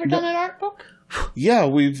she ever done an art book? Yeah,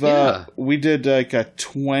 we did like a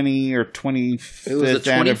 20 or 25th It was a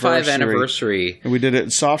 25th anniversary. And we did it in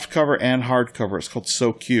soft cover and hardcover. It's called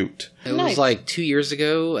So Cute. It was like 2 years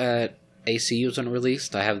ago at AC was when it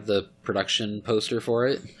released. I have the production poster for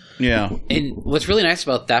it. Yeah. And what's really nice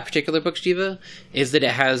about that particular book, Shiva, is that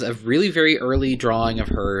it has a really very early drawing of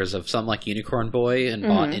hers of some like unicorn boy and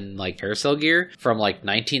bought in like Carousel gear from like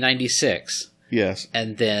 1996. Yes.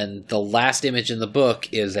 And then the last image in the book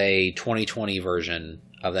is a 2020 version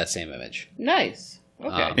of that same image. Nice.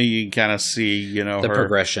 Okay. And you can kind of see, the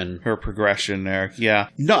progression. Her progression there. Yeah.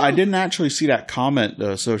 No, I didn't actually see that comment,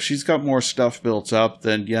 though. So if she's got more stuff built up,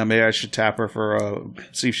 then yeah, maybe I should tap her for,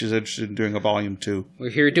 see if she's interested in doing a volume 2. We're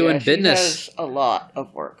here doing business. She has a lot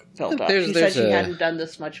of work built up. She said she hadn't done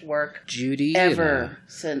this much work Judy ever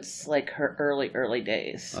since like her early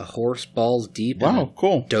days. A horse balls deep. Wow,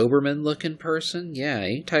 cool. Doberman looking person. Yeah,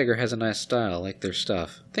 Ink Tiger has a nice style. I like their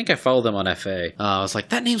stuff. I think I followed them on FA. I was like,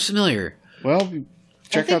 that name's familiar. Well,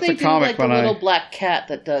 check out the comic when I... I think they do like the little black cat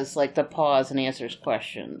that does like the pause and answers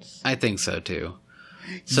questions. I think so too.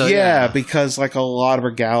 So yeah, because like a lot of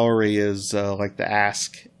her gallery is like the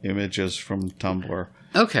Ask images from Tumblr.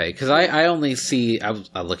 Okay, because I only see... I was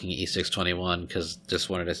looking at E621 because just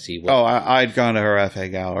wanted to see what... Oh, I'd gone to her FA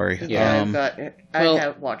gallery. Yeah, I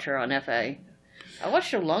have watched her on FA. I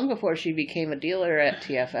watched her long before she became a dealer at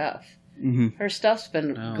TFF. Mm-hmm. Her stuff's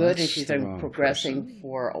been good and she's been progressing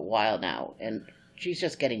for a while now. And she's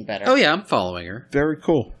just getting better. Oh yeah, I'm following her. Very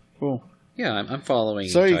cool. Cool. Yeah, I'm following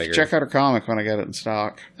So you Tiger. can check out her comic when I get it in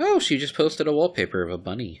stock. Oh, she just posted a wallpaper of a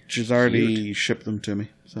bunny. She's already shipped them to me.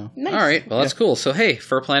 So nice. All right, well that's cool. So hey,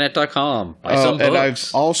 furplanet.com. Buy some books. And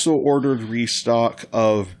I've also ordered restock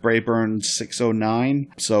of Brayburn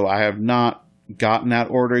 609. So I have not gotten that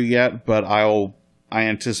order yet, but I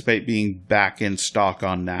anticipate being back in stock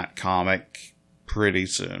on that comic pretty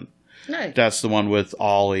soon. Nice. That's the one with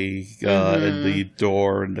Ollie and the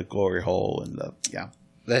door and the glory hole and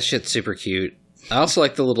That shit's super cute. I also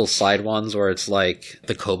like the little side ones where it's like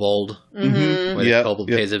the kobold, where the kobold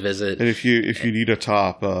pays a visit. And if you need a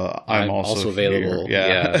top, I'm also available. Here.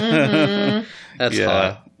 Yeah. That's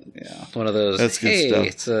hot. Yeah, one of those. That's good stuff.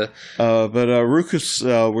 It's a. But Ruckus,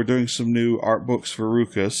 we're doing some new art books for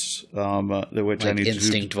Ruckus, which I need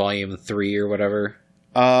Instinct Volume 3 or whatever.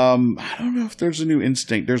 I don't know if there's a new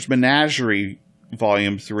Instinct. There's Menagerie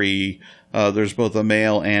Volume 3. There's both a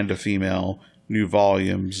male and a female new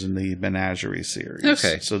volumes in the Menagerie series.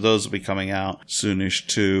 Okay. So those will be coming out soonish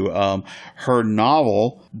too. Her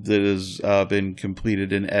novel that has been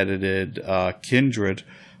completed and edited, Kindred,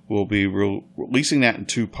 will be releasing that in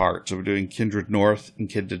 2 parts. So we're doing Kindred North and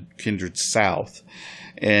Kindred South.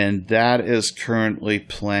 And that is currently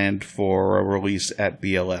planned for a release at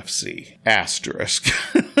BLFC. Asterisk.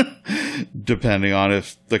 Depending on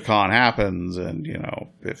if the con happens and,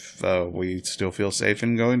 if we still feel safe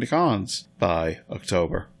in going to cons by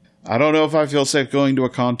October. I don't know if I feel safe going to a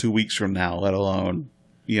con 2 weeks from now, let alone,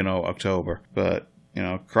 October. But,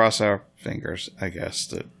 cross our fingers, I guess,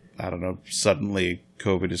 that, I don't know, suddenly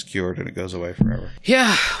COVID is cured and it goes away forever.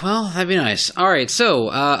 Yeah, well, that'd be nice. All right, so,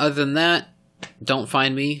 other than that, don't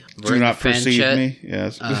find me. Do not perceive me.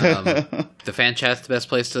 Yes. The fan chat's the best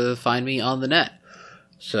place to find me on the net.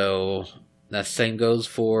 So That same goes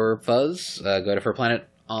for Fuzz. Go to Fur Planet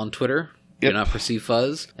on Twitter. Yep. Do not perceive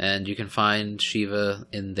Fuzz, and you can find Shiva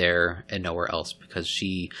in there and nowhere else because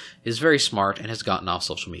she is very smart and has gotten off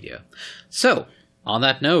social media. So, on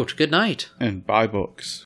that note, good night. And buy books.